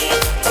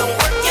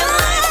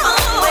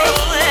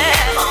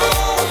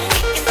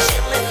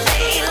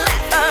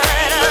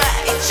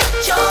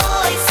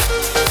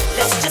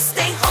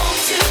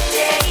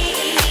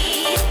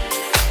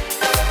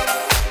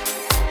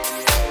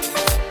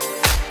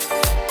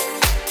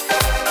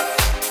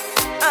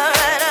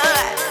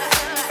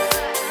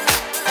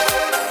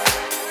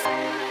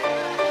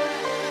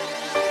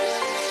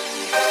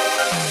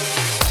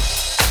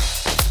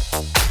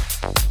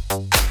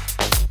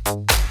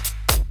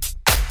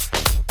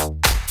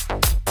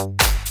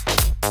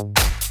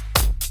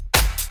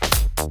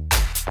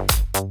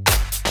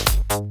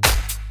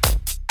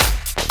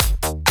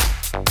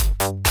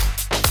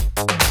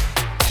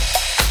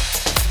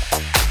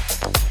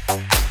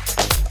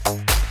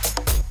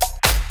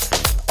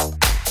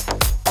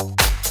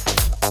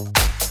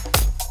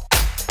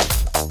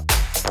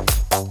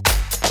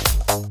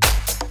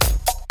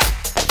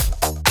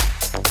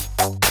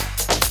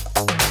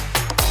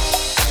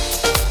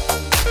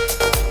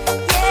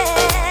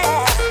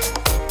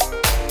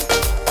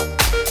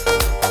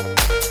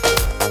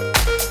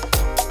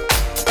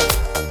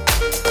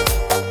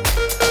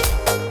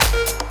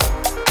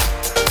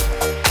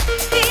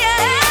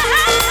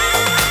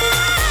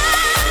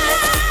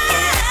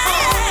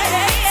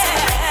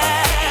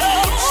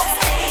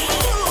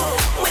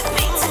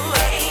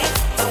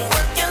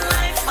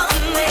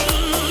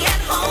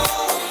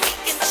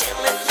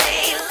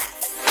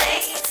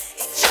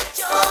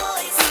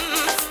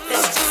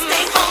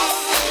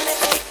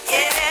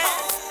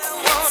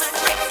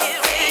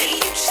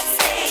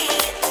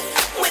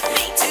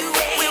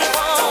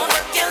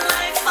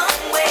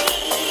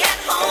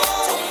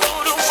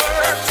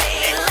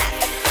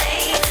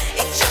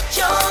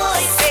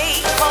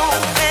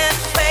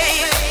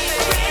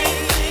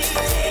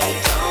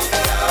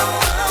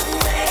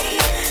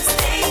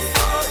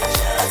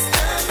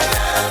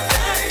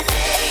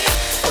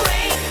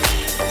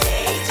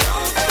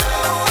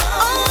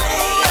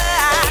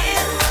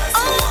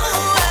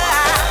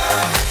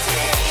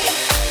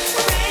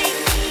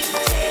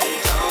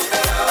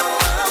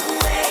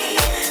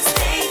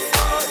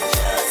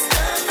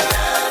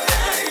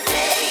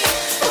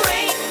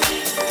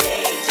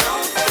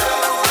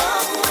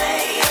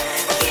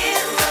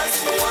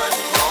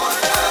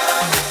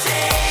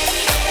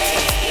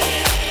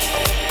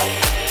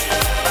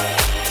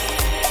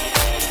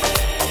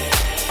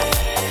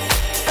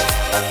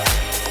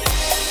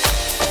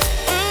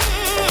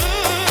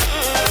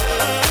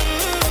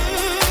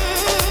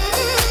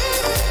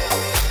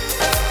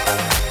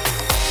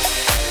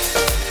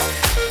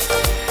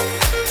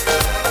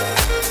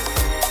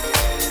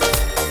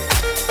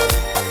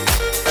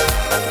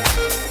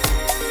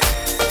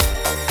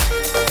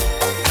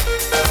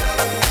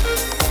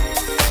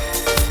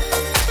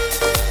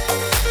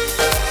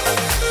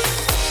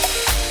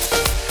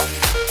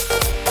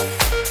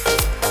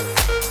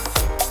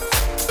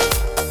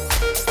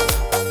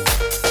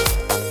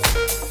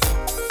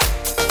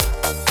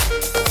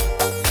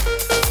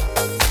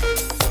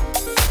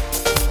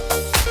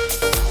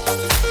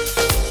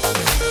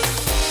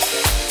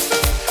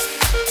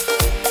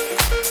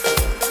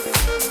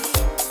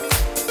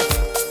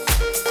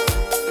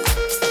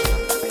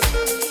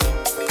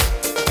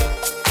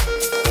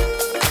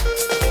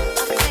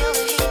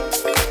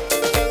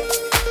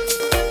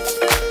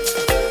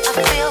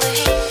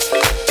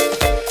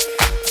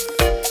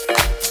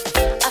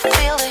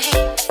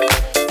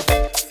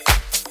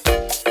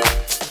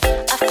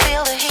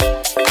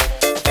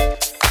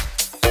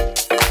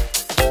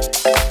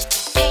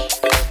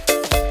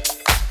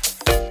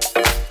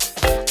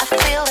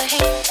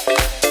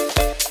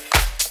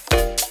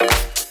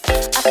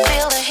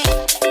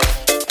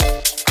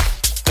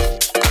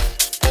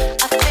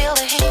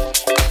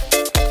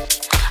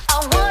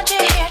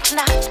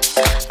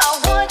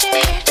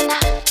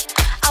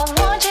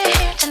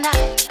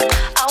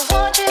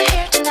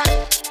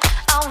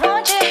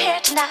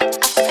 tonight.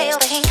 I feel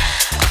the heat.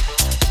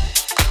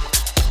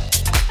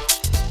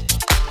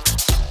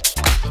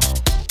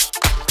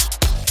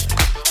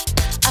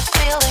 I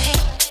feel the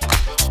heat.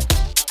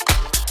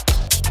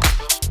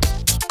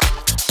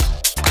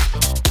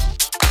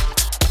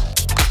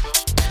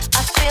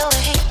 I feel the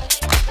heat.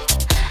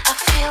 I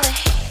feel the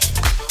heat.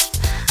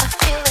 I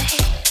feel the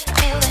heat.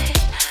 Feel the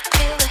heat.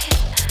 Feel the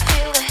heat.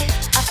 Feel the heat.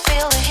 I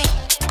feel the heat.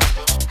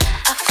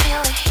 I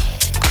feel the heat.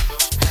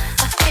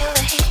 I feel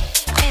the heat.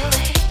 Feel the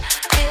heat.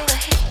 Feel the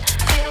heat.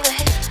 Feel the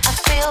heat. I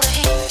feel the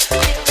heat.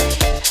 Feel the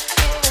heat.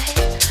 Feel the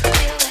heat.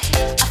 Feel the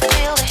heat. I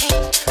feel the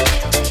heat.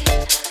 Feel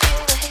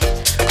the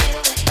heat.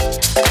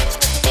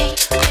 Feel the heat.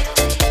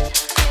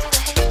 Feel the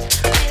heat.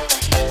 Feel the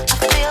heat. I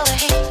feel the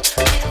heat.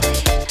 Feel the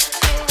heat.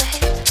 Feel the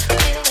heat.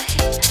 Feel the heat. Feel the heat. Feel the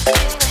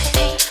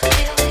heat.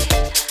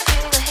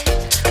 Feel the heat.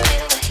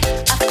 Feel the heat.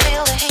 I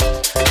feel the heat.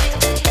 Feel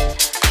the heat.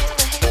 Feel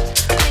the heat. Feel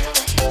the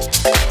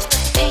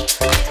heat. Heat.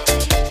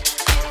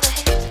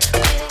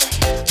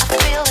 I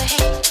feel the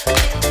heat.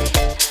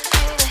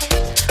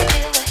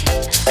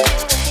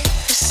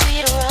 You see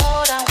the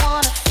road I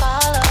wanna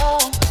follow.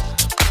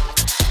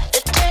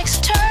 It takes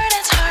a turn,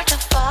 it's hard to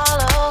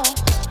follow.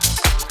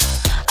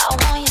 I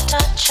want your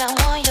touch, I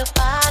want your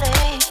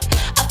body.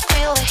 I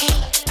feel the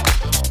heat.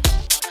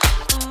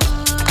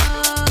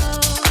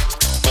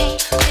 Heat.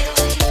 Feel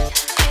the heat.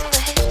 Feel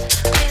the heat.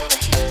 Feel the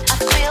heat. I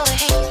feel the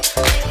heat.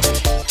 Feel the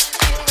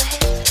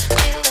heat.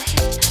 Feel the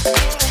heat.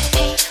 Feel the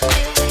heat.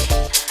 Feel the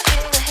heat.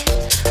 Feel the heat. Feel the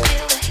heat.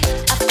 Feel the heat.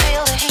 I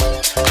feel the heat.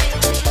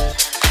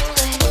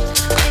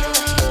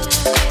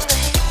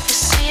 You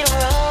see the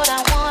road I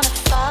wanna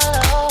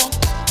follow.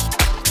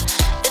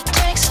 It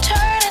takes a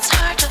turn, it's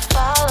hard to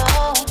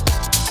follow.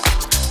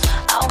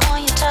 I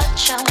want your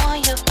touch, I want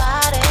your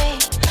body.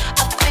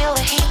 I feel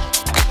the heat.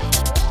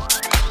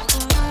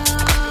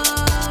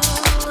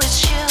 It's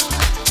you.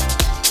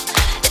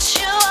 It's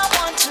you I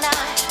want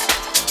tonight.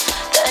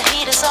 The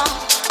heat is on.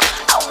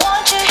 I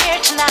want you here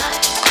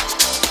tonight.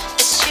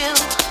 It's you.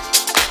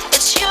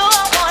 It's you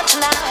I want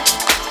tonight.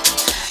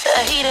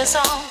 The heat is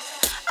on.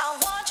 I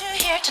want you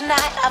here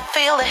tonight. I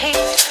feel the heat.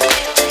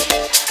 Feel the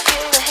heat.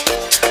 Feel the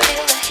heat.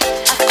 Feel the heat.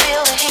 I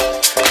feel the heat.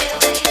 Feel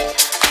the heat.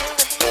 Feel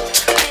the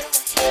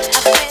heat.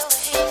 I feel the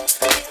heat.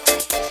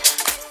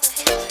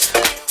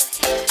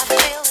 I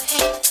feel the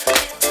heat.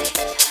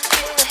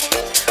 Feel the heat.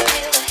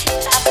 Feel the heat.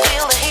 I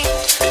feel the heat.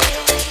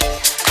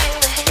 Feel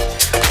the heat.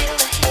 Feel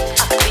the heat.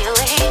 I feel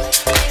the heat.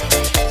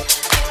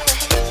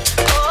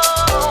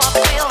 Oh, I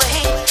feel the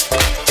heat.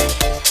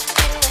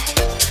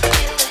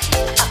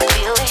 I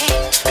feel the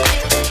heat.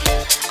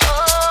 Oh,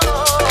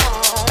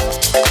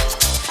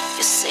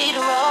 you see the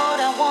road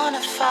I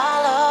wanna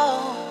follow.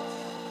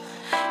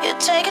 You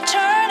take a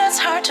turn, it's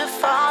hard to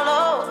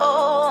follow.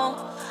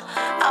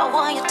 I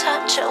want your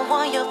touch, I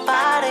want your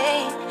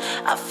body.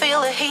 I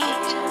feel the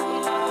heat.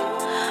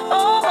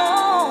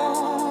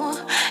 Oh,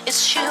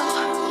 it's you.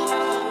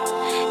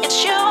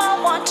 It's you I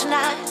want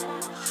tonight.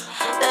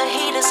 The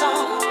heat is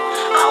on.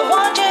 I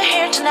want you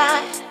here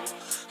tonight.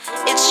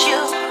 It's you.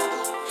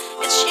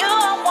 It's you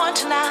I want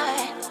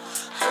tonight.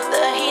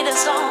 The heat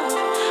is on.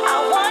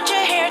 I want you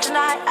here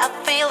tonight. I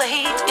feel the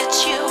heat.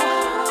 It's you.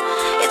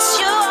 It's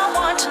you I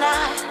want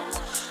tonight.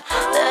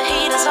 The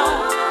heat is on.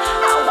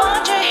 I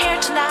want you here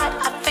tonight.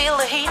 I feel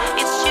the heat.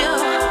 It's you.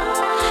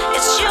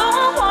 It's you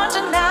I want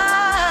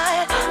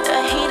tonight. The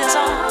heat is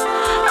on.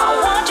 I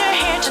want you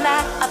here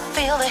tonight. I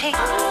feel the heat.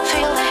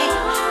 Feel the heat.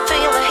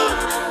 Feel the heat.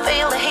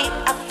 Feel the heat.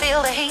 I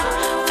feel the heat.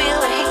 Feel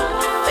the heat.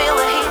 Feel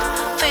the heat.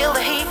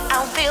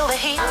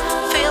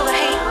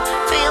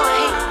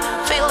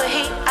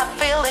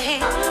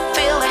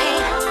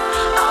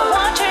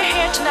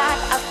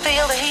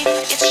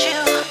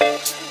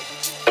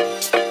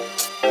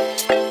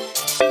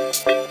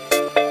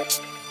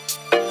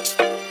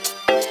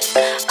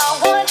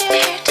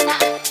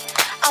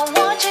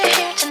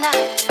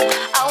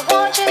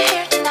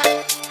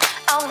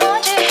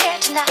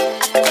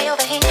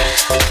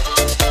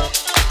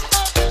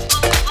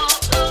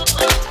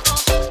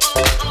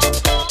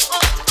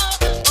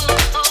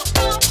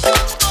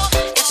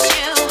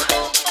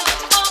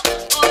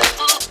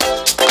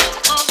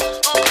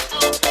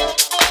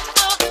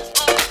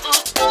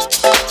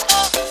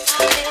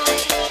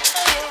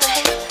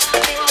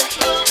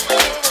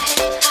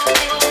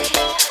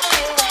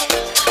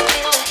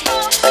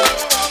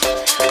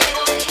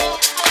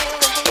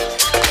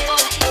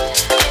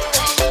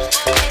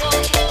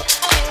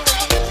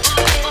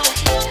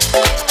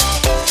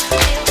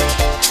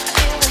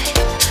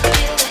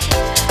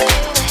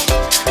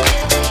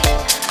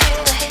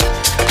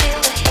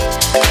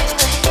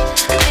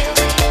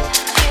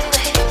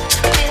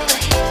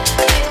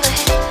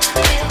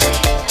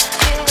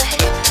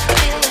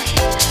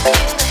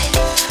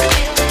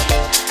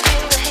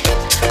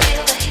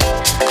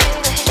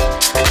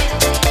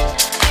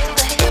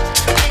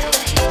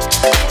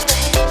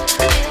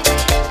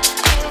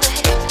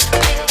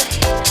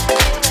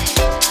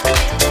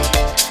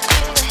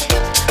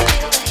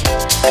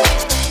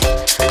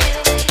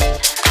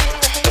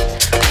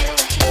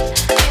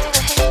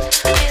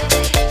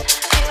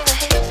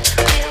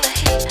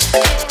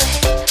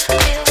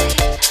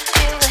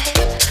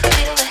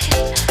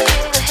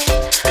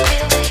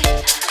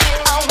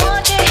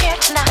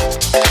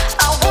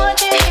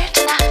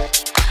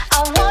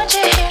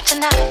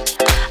 tonight.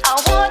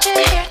 I want you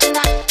here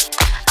tonight.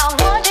 I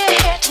want you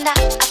here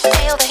tonight. I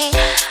feel the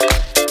heat.